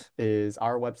Robert is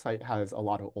our website has a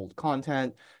lot of old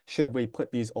content. Should we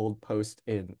put these old posts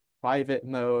in private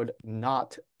mode,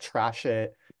 not trash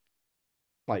it?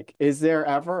 Like, is there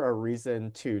ever a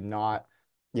reason to not,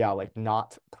 yeah, like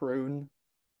not prune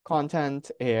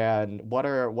content? And what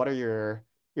are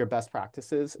your best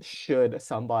practices should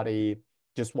somebody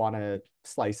just want to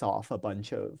slice off a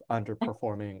bunch of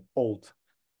underperforming old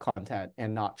content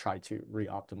and not try to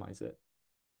re-optimize it?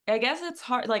 I guess it's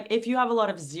hard. Like if you have a lot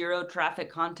of zero traffic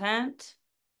content,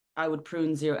 I would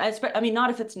prune zero. I mean, not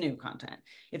if it's new content.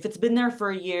 If it's been there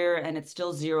for a year and it's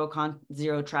still zero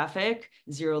traffic,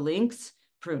 zero links,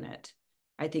 prune it.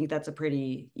 I think that's a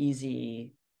pretty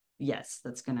easy yes,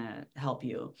 that's gonna help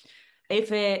you.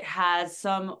 If it has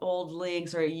some old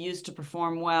links or it used to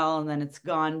perform well and then it's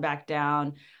gone back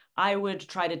down, I would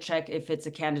try to check if it's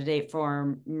a candidate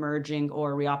for merging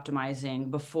or reoptimizing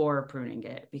before pruning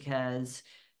it because,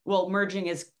 well, merging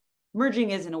is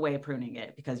in a way pruning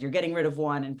it because you're getting rid of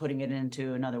one and putting it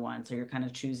into another one. So you're kind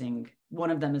of choosing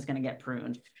one of them is going to get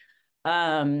pruned.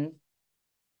 Um,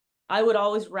 I would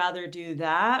always rather do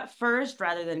that first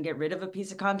rather than get rid of a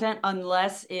piece of content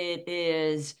unless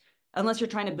you're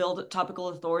trying to build topical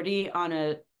authority on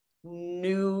a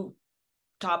new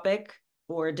topic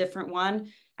or a different one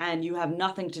and you have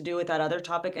nothing to do with that other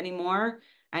topic anymore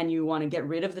and you want to get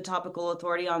rid of the topical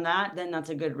authority on that, then that's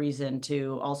a good reason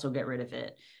to also get rid of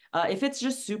it. If it's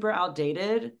just super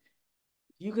outdated,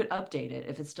 you could update it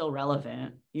if it's still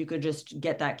relevant. You could just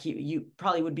get that key. You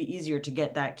probably would be easier to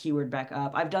get that keyword back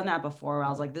up. I've done that before. I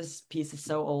was like, this piece is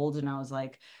so old. And I was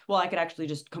like, well, I could actually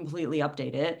just completely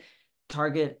update it,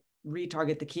 retarget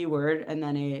the keyword, and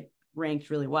then it ranked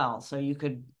really well. So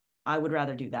I would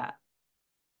rather do that.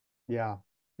 Yeah.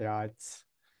 Yeah, it's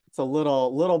a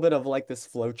little bit of like this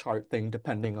flowchart thing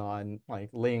depending on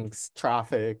like links,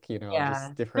 traffic, Yeah.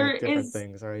 just There different is,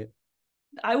 things, right?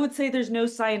 I would say there's no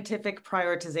scientific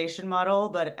prioritization model,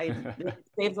 but it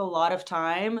saves a lot of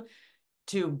time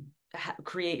to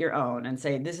create your own and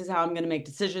say, this is how I'm going to make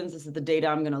decisions. This is the data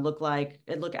I'm going to look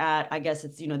at. I guess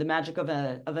it's, the magic of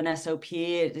an SOP.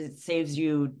 It saves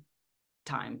you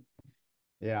time.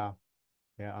 Yeah.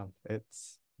 Yeah,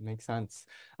 it's makes sense.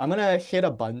 I'm gonna hit a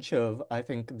bunch of, I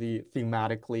think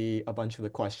thematically a bunch of the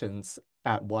questions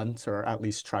at once, or at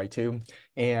least try to.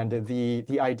 And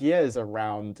the idea is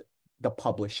around the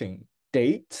publishing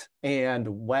date and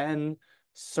when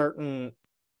certain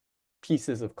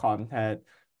pieces of content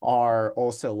are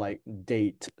also like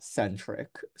date centric.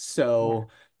 Yeah. So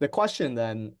the question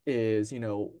then is,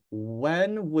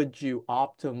 when would you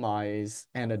optimize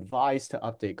and advise to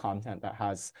update content that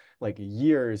has like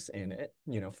years in it?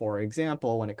 For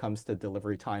example, when it comes to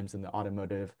delivery times in the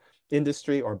automotive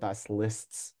industry or best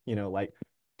lists, like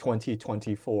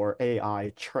 2024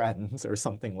 AI trends or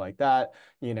something like that,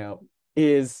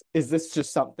 is this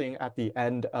just something at the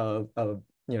end of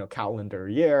calendar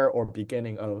year or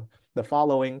beginning of the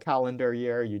following calendar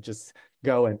year? You just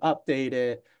go and update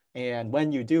it. And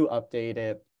when you do update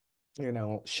it,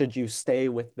 should you stay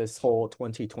with this whole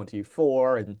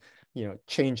 2024 and,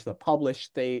 change the publish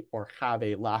date or have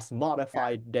a last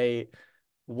modified date?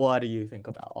 What do you think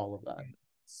about all of that?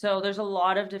 So there's a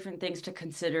lot of different things to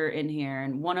consider in here.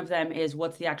 And one of them is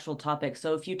what's the actual topic.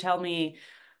 So if you tell me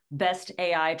best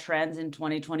AI trends in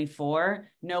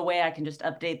 2024, no way I can just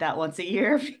update that once a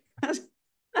year because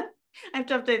I have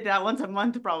to update that once a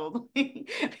month probably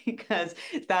because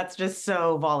that's just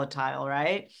so volatile,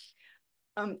 right?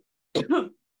 Um,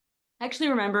 I actually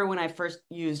remember when I first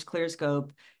used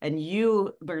Clearscope and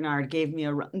you, Bernard, gave me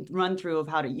a run through of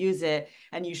how to use it.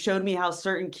 And you showed me how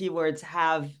certain keywords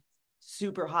have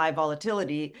super high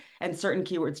volatility and certain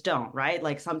keywords don't, right?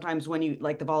 Like sometimes when you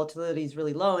like the volatility is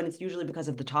really low and it's usually because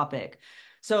of the topic.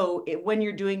 So when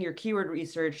you're doing your keyword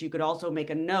research, you could also make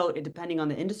a note, depending on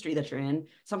the industry that you're in.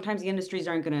 Sometimes the industries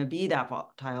aren't going to be that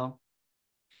volatile.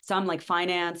 Some like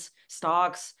finance,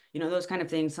 stocks, those kind of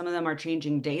things, some of them are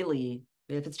changing daily.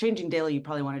 If it's changing daily, you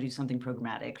probably want to do something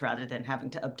programmatic rather than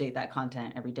having to update that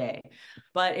content every day.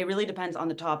 But it really depends on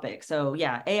the topic. So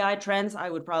yeah, AI trends, I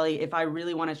would probably, if I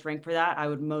really want to rank for that, I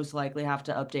would most likely have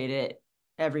to update it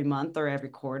every month or every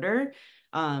quarter.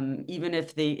 Even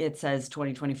if it says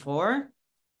 2024.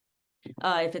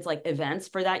 If it's like events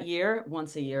for that year,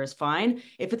 once a year is fine.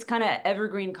 If it's kind of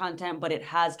evergreen content, but it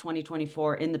has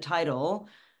 2024 in the title,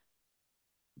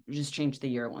 just change the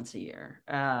year once a year,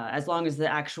 as long as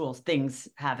the actual things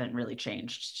haven't really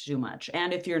changed too much.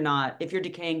 And if you're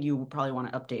decaying, you will probably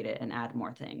want to update it and add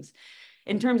more things.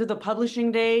 In terms of the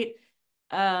publishing date,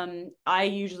 I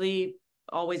usually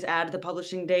always add the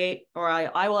publishing date, or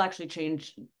I will actually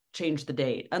change the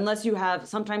date, unless you have,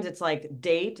 sometimes it's like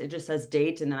date, it just says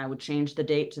date, and then I would change the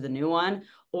date to the new one,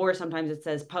 or sometimes it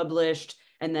says published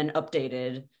and then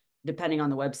updated, depending on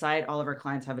the website. All of our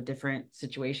clients have a different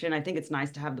situation. I think it's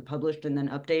nice to have the published and then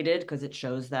updated because it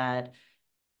shows that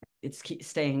it's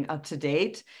staying up to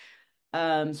date.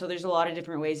 So there's a lot of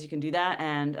different ways you can do that,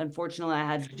 and unfortunately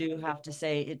I do have to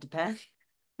say it depends.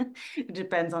 It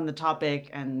depends on the topic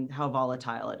and how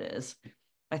volatile it is.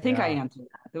 I think I Yeah. answered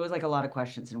that. There was like a lot of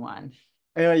questions in one.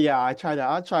 Yeah, I try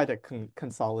to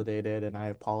consolidate it, and I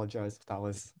apologize if that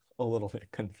was a little bit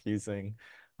confusing.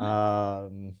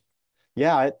 Um,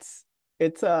 yeah, it's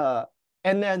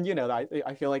and then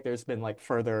I feel like there's been like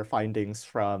further findings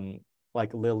from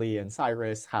like Lily and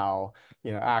Cyrus, how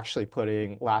actually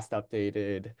putting last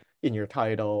updated in your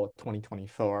title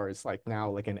 2024 is like now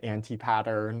like an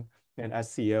anti-pattern in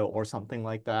SEO or something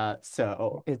like that.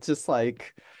 So it's just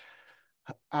like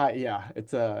yeah,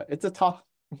 it's a tough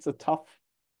it's a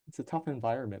tough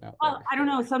environment out Well, there. I don't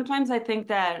know. Sometimes I think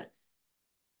that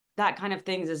that kind of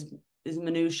things is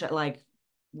minutia, like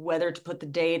whether to put the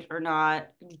date or not.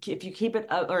 If you keep it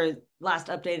up or last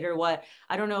updated or what,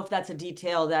 I don't know if that's a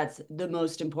detail that's the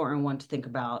most important one to think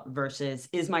about versus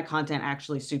is my content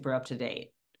actually super up to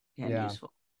date and Yeah.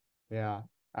 useful. Yeah,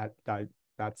 I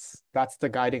that's the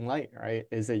guiding light, right?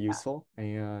 Is it useful?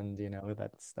 And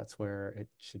that's where it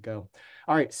should go.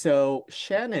 All right, so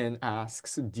Shannon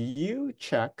asks, do you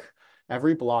check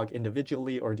every blog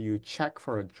individually or do you check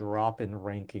for a drop in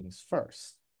rankings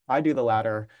first? I do the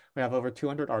latter. We have over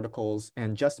 200 articles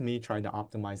and just me trying to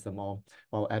optimize them all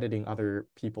while editing other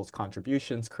people's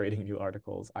contributions, creating new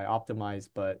articles. I optimize,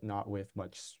 but not with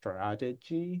much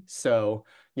strategy. So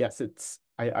yes,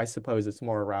 I suppose it's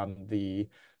more around the,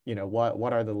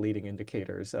 what are the leading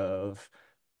indicators of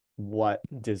what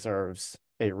deserves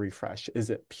a refresh? Is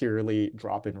it purely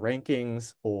drop in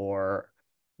rankings or,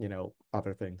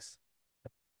 other things?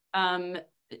 Um,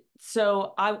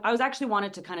 so I was actually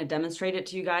wanted to kind of demonstrate it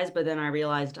to you guys, but then I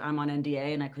realized I'm on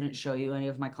NDA and I couldn't show you any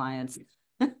of my clients'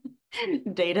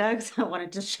 data because I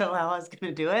wanted to show how I was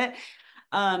going to do it.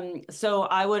 So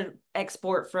I would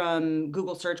export from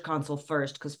Google Search Console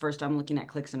first, because first I'm looking at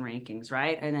clicks and rankings,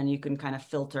 right? And then you can kind of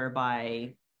filter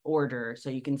by order. So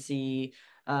you can see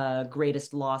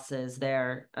greatest losses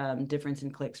there, difference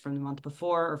in clicks from the month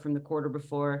before or from the quarter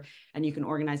before, and you can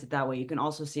organize it that way. You can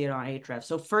also see it on Ahrefs.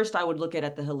 So first I would look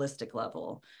at the holistic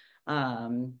level,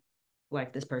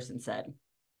 like this person said.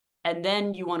 And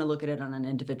then you want to look at it on an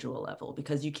individual level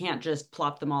because you can't just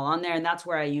plop them all on there. And that's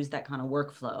where I use that kind of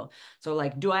workflow. So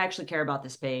like, do I actually care about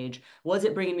this page? Was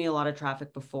it bringing me a lot of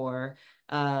traffic before?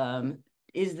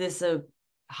 Is this a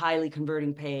highly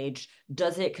converting page?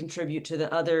 Does it contribute to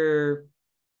the other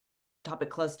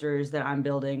topic clusters that I'm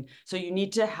building? So you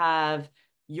need to have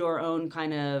your own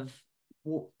kind of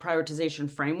prioritization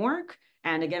framework.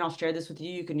 And again, I'll share this with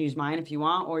you. You can use mine if you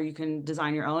want, or you can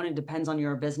design your own. It depends on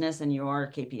your business and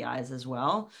your KPIs as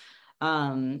well.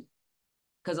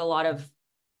 Because a lot of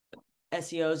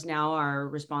SEOs now are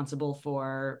responsible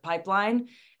for pipeline,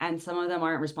 and some of them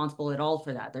aren't responsible at all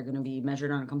for that. They're going to be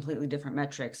measured on a completely different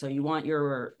metric. So you want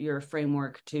your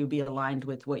framework to be aligned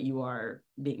with what you are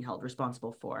being held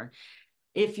responsible for.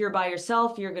 If you're by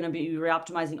yourself, you're going to be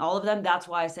reoptimizing all of them. That's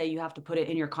why I say you have to put it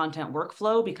in your content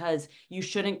workflow, because you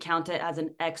shouldn't count it as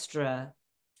an extra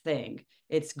thing.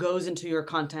 It goes into your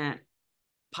content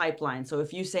pipeline. So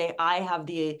if you say I have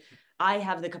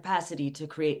the capacity to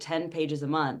create 10 pages a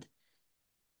month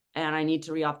and I need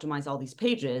to reoptimize all these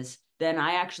pages, then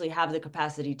I actually have the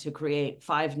capacity to create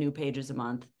 5 new pages a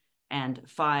month and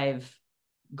 5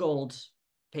 gold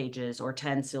pages or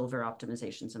 10 silver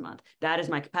optimizations a month. That is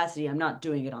my capacity. I'm not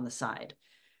doing it on the side.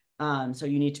 So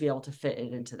you need to be able to fit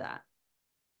it into that.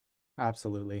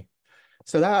 Absolutely.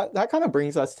 So that kind of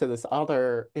brings us to this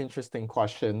other interesting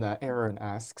question that Aaron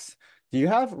asks. Do you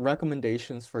have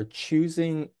recommendations for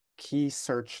choosing key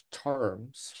search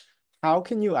terms? How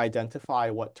can you identify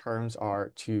what terms are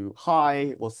too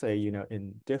high, we'll say,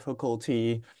 in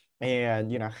difficulty?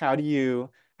 And, how do you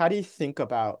think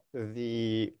about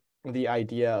the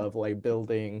idea of like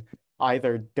building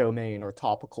either domain or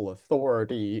topical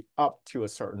authority up to a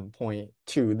certain point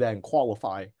to then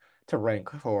qualify to rank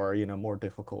for, more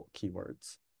difficult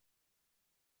keywords?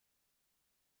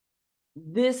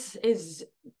 This is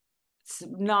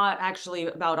not actually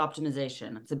about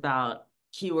optimization. It's about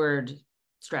keyword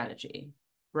strategy,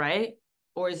 right?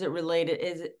 Or is it related?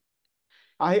 Is it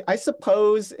I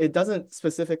suppose it doesn't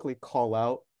specifically call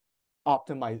out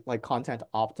optimize like content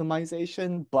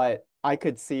optimization, but I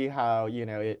could see how,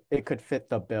 it could fit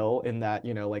the bill in that,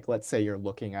 like let's say you're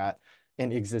looking at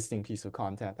an existing piece of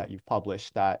content that you've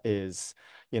published that is,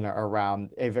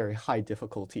 around a very high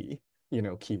difficulty,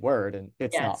 keyword and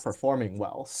it's not yes, performing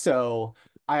well. So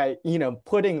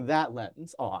putting that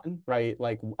lens on, right?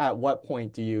 Like at what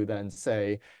point do you then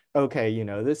say, okay,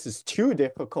 this is too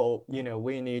difficult,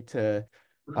 we need to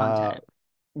uh content.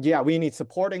 yeah, we need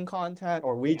supporting content,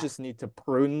 or we Yeah, just need to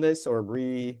prune this or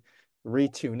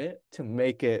retune it to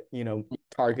make it,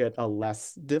 target a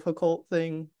less difficult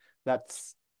thing.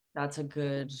 That's that's a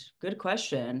good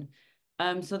question.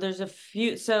 So there's a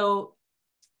few. So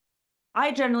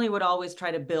I generally would always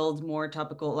try to build more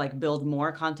topical, like build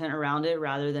more content around it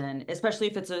rather than, especially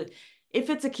if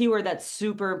it's a keyword that's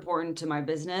super important to my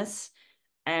business,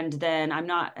 and then I'm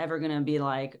not ever gonna be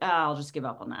like, "Ah, I'll just give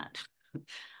up on that."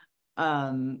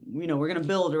 We're gonna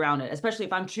build around it, especially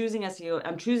if I'm choosing SEO.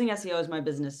 I'm choosing SEO as my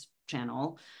business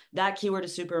channel. That keyword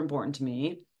is super important to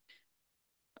me.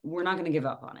 We're not gonna give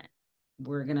up on it.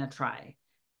 We're gonna try.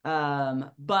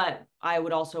 But I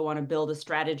would also want to build a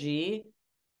strategy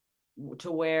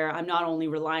to where I'm not only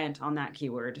reliant on that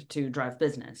keyword to drive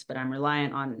business, but I'm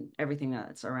reliant on everything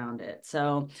that's around it.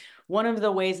 So, one of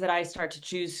the ways that I start to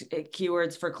choose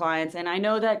keywords for clients, and I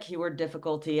know that keyword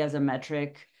difficulty as a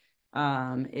metric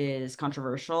is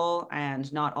controversial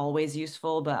and not always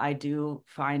useful, but I do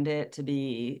find it to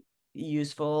be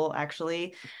useful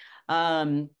actually.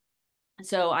 Um,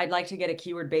 so I'd like to get a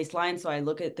keyword baseline. So I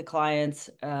look at the clients,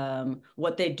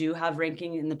 what they do have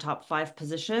ranking in the top 5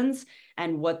 positions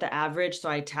and what the average. So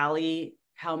I tally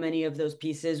how many of those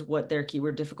pieces, what their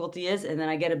keyword difficulty is. And then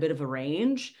I get a bit of a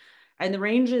range. And the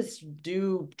ranges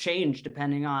do change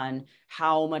depending on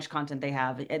how much content they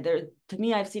have. And to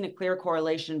me, I've seen a clear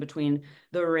correlation between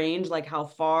the range, like how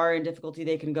far in difficulty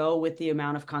they can go with the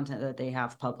amount of content that they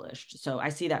have published. So I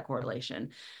see that correlation.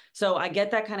 So I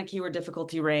get that kind of keyword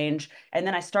difficulty range. And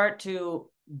then I start to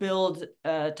build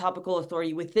a topical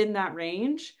authority within that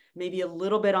range, maybe a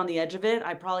little bit on the edge of it.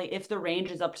 I probably, if the range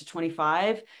is up to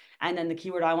 25 and then the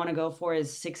keyword I want to go for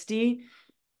is 60,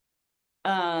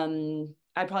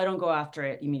 I probably don't go after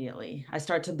it immediately. I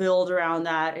start to build around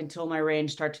that until my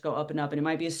range starts to go up and up. And it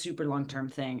might be a super long-term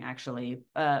thing, actually.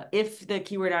 If the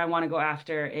keyword I want to go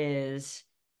after is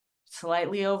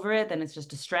slightly over it, then it's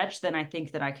just a stretch, then I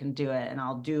think that I can do it and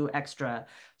I'll do extra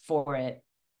for it.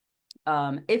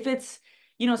 If it's,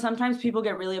 sometimes people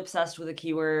get really obsessed with a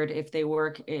keyword if they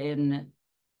work in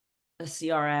a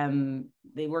CRM,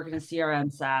 they work in a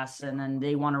CRM SaaS and then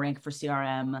they want to rank for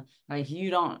CRM. Like you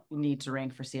don't need to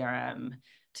rank for CRM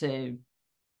to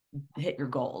hit your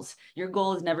goals. Your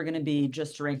goal is never going to be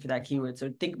just to rank for that keyword.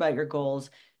 So think about your goals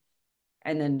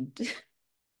and then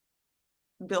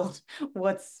build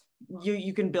what's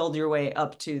you can build your way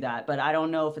up to that, but I don't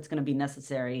know if it's going to be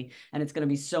necessary and it's going to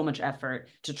be so much effort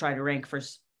to try to rank for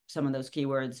some of those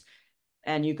keywords,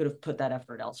 and you could have put that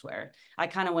effort elsewhere. I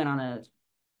kind of went on a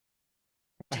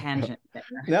tangent there.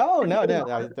 No, no,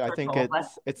 no. I think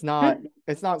it's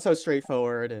not so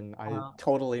straightforward, and I Uh,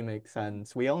 totally make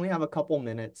sense. We only have a couple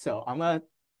minutes, so I'm gonna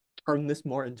turn this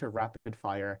more into rapid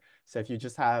fire. So if you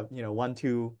just have, 1,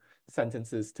 2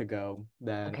 sentences to go,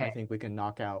 then I okay. think we can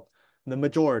knock out the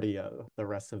majority of the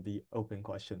rest of the open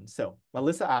questions. So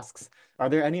Melissa asks, are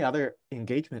there any other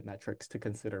engagement metrics to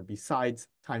consider besides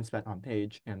time spent on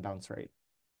page and bounce rate?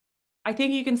 I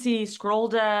think you can see scroll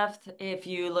depth. If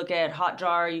you look at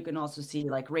Hotjar, you can also see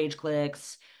like rage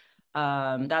clicks.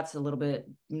 That's a little bit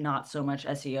not so much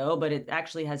SEO, but it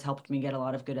actually has helped me get a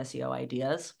lot of good SEO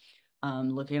ideas.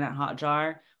 Looking at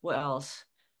Hotjar. What else?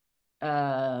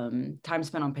 Time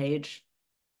spent on page.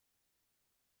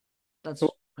 That's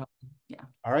Cool. Yeah.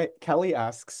 All right. Kelly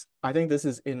asks, I think this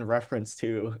is in reference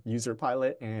to User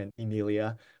Pilot and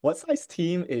Emilia. What size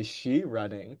team is she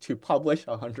running to publish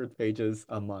 100 pages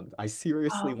a month? I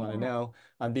seriously want to Oh, know.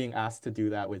 I'm being asked to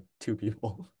do that with 2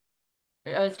 people.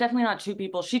 it's definitely not two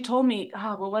people. She told me,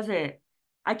 oh, what was it?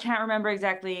 I can't remember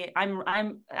exactly.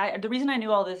 The reason I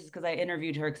knew all this is because I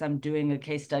interviewed her because I'm doing a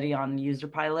case study on user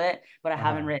pilot, but I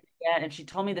haven't Uh-huh. written it yet. And she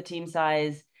told me the team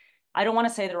size. I don't want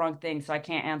to say the wrong thing, so I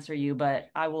can't answer you, but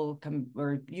I will come,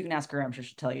 or you can ask her. I'm sure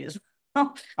she'll tell you as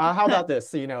well. How about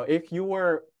this? So, if you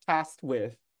were tasked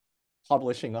with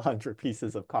publishing 100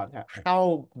 pieces of content,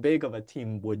 how big of a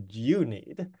team would you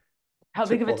need How to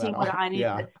big of a pull that team would off? I need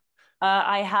Yeah. to?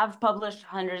 I have published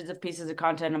hundreds of pieces of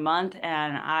content a month,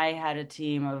 and I had a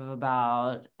team of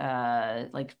about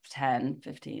like 10,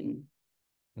 15.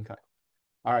 Okay.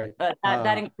 All right.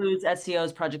 That includes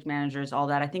SEOs, project managers, all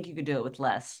that. I think you could do it with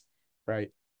less.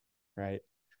 Right. Right.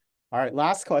 All right,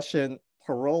 last question.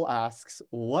 Parole asks,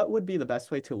 what would be the best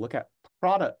way to look at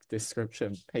product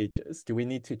description pages? Do we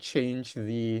need to change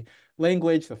the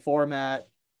language, the format?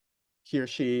 He or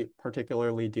she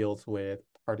particularly deals with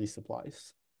party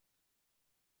supplies.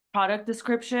 Product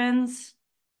descriptions.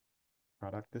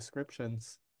 Product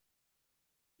descriptions.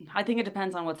 I think it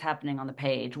depends on what's happening on the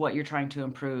page, what you're trying to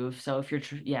improve. So if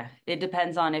yeah, it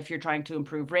depends on if you're trying to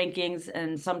improve rankings,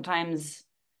 and sometimes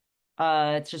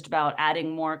it's just about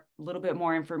adding a little bit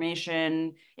more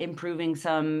information, improving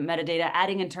some metadata,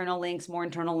 adding internal links, more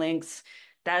internal links.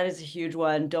 That is a huge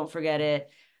one. Don't forget it.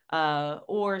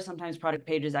 Or sometimes product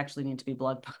pages actually need to be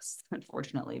blog posts,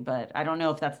 unfortunately, but I don't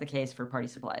know if that's the case for party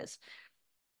supplies.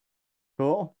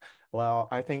 Cool. Well,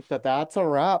 I think that that's a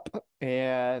wrap.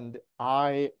 And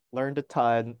I learned a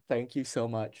ton. Thank you so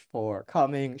much for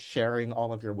coming, sharing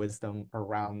all of your wisdom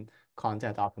around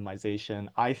content optimization.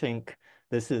 I think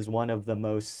this is one of the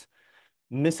most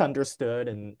misunderstood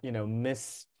and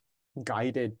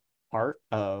misguided part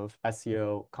of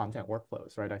SEO content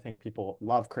workflows, right? I think people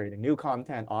love creating new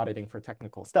content, auditing for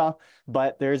technical stuff,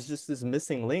 but there's just this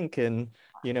missing link in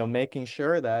making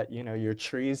sure that your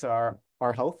trees are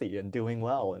healthy and doing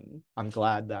well. And I'm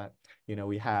glad that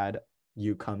we had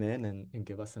you come in and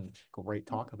give us a great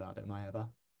talk about it, Maeva.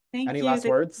 Thank Any you. last Thanks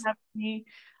for words? having me.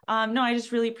 No, I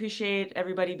just really appreciate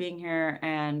everybody being here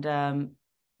and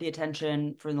the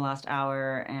attention for the last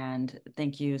hour. And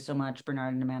thank you so much,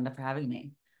 Bernard and Amanda, for having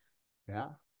me. Yeah,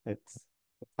 it's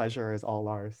the pleasure is all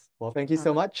ours. Well, thank you All so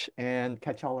right. much and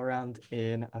catch y'all around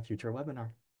in a future webinar.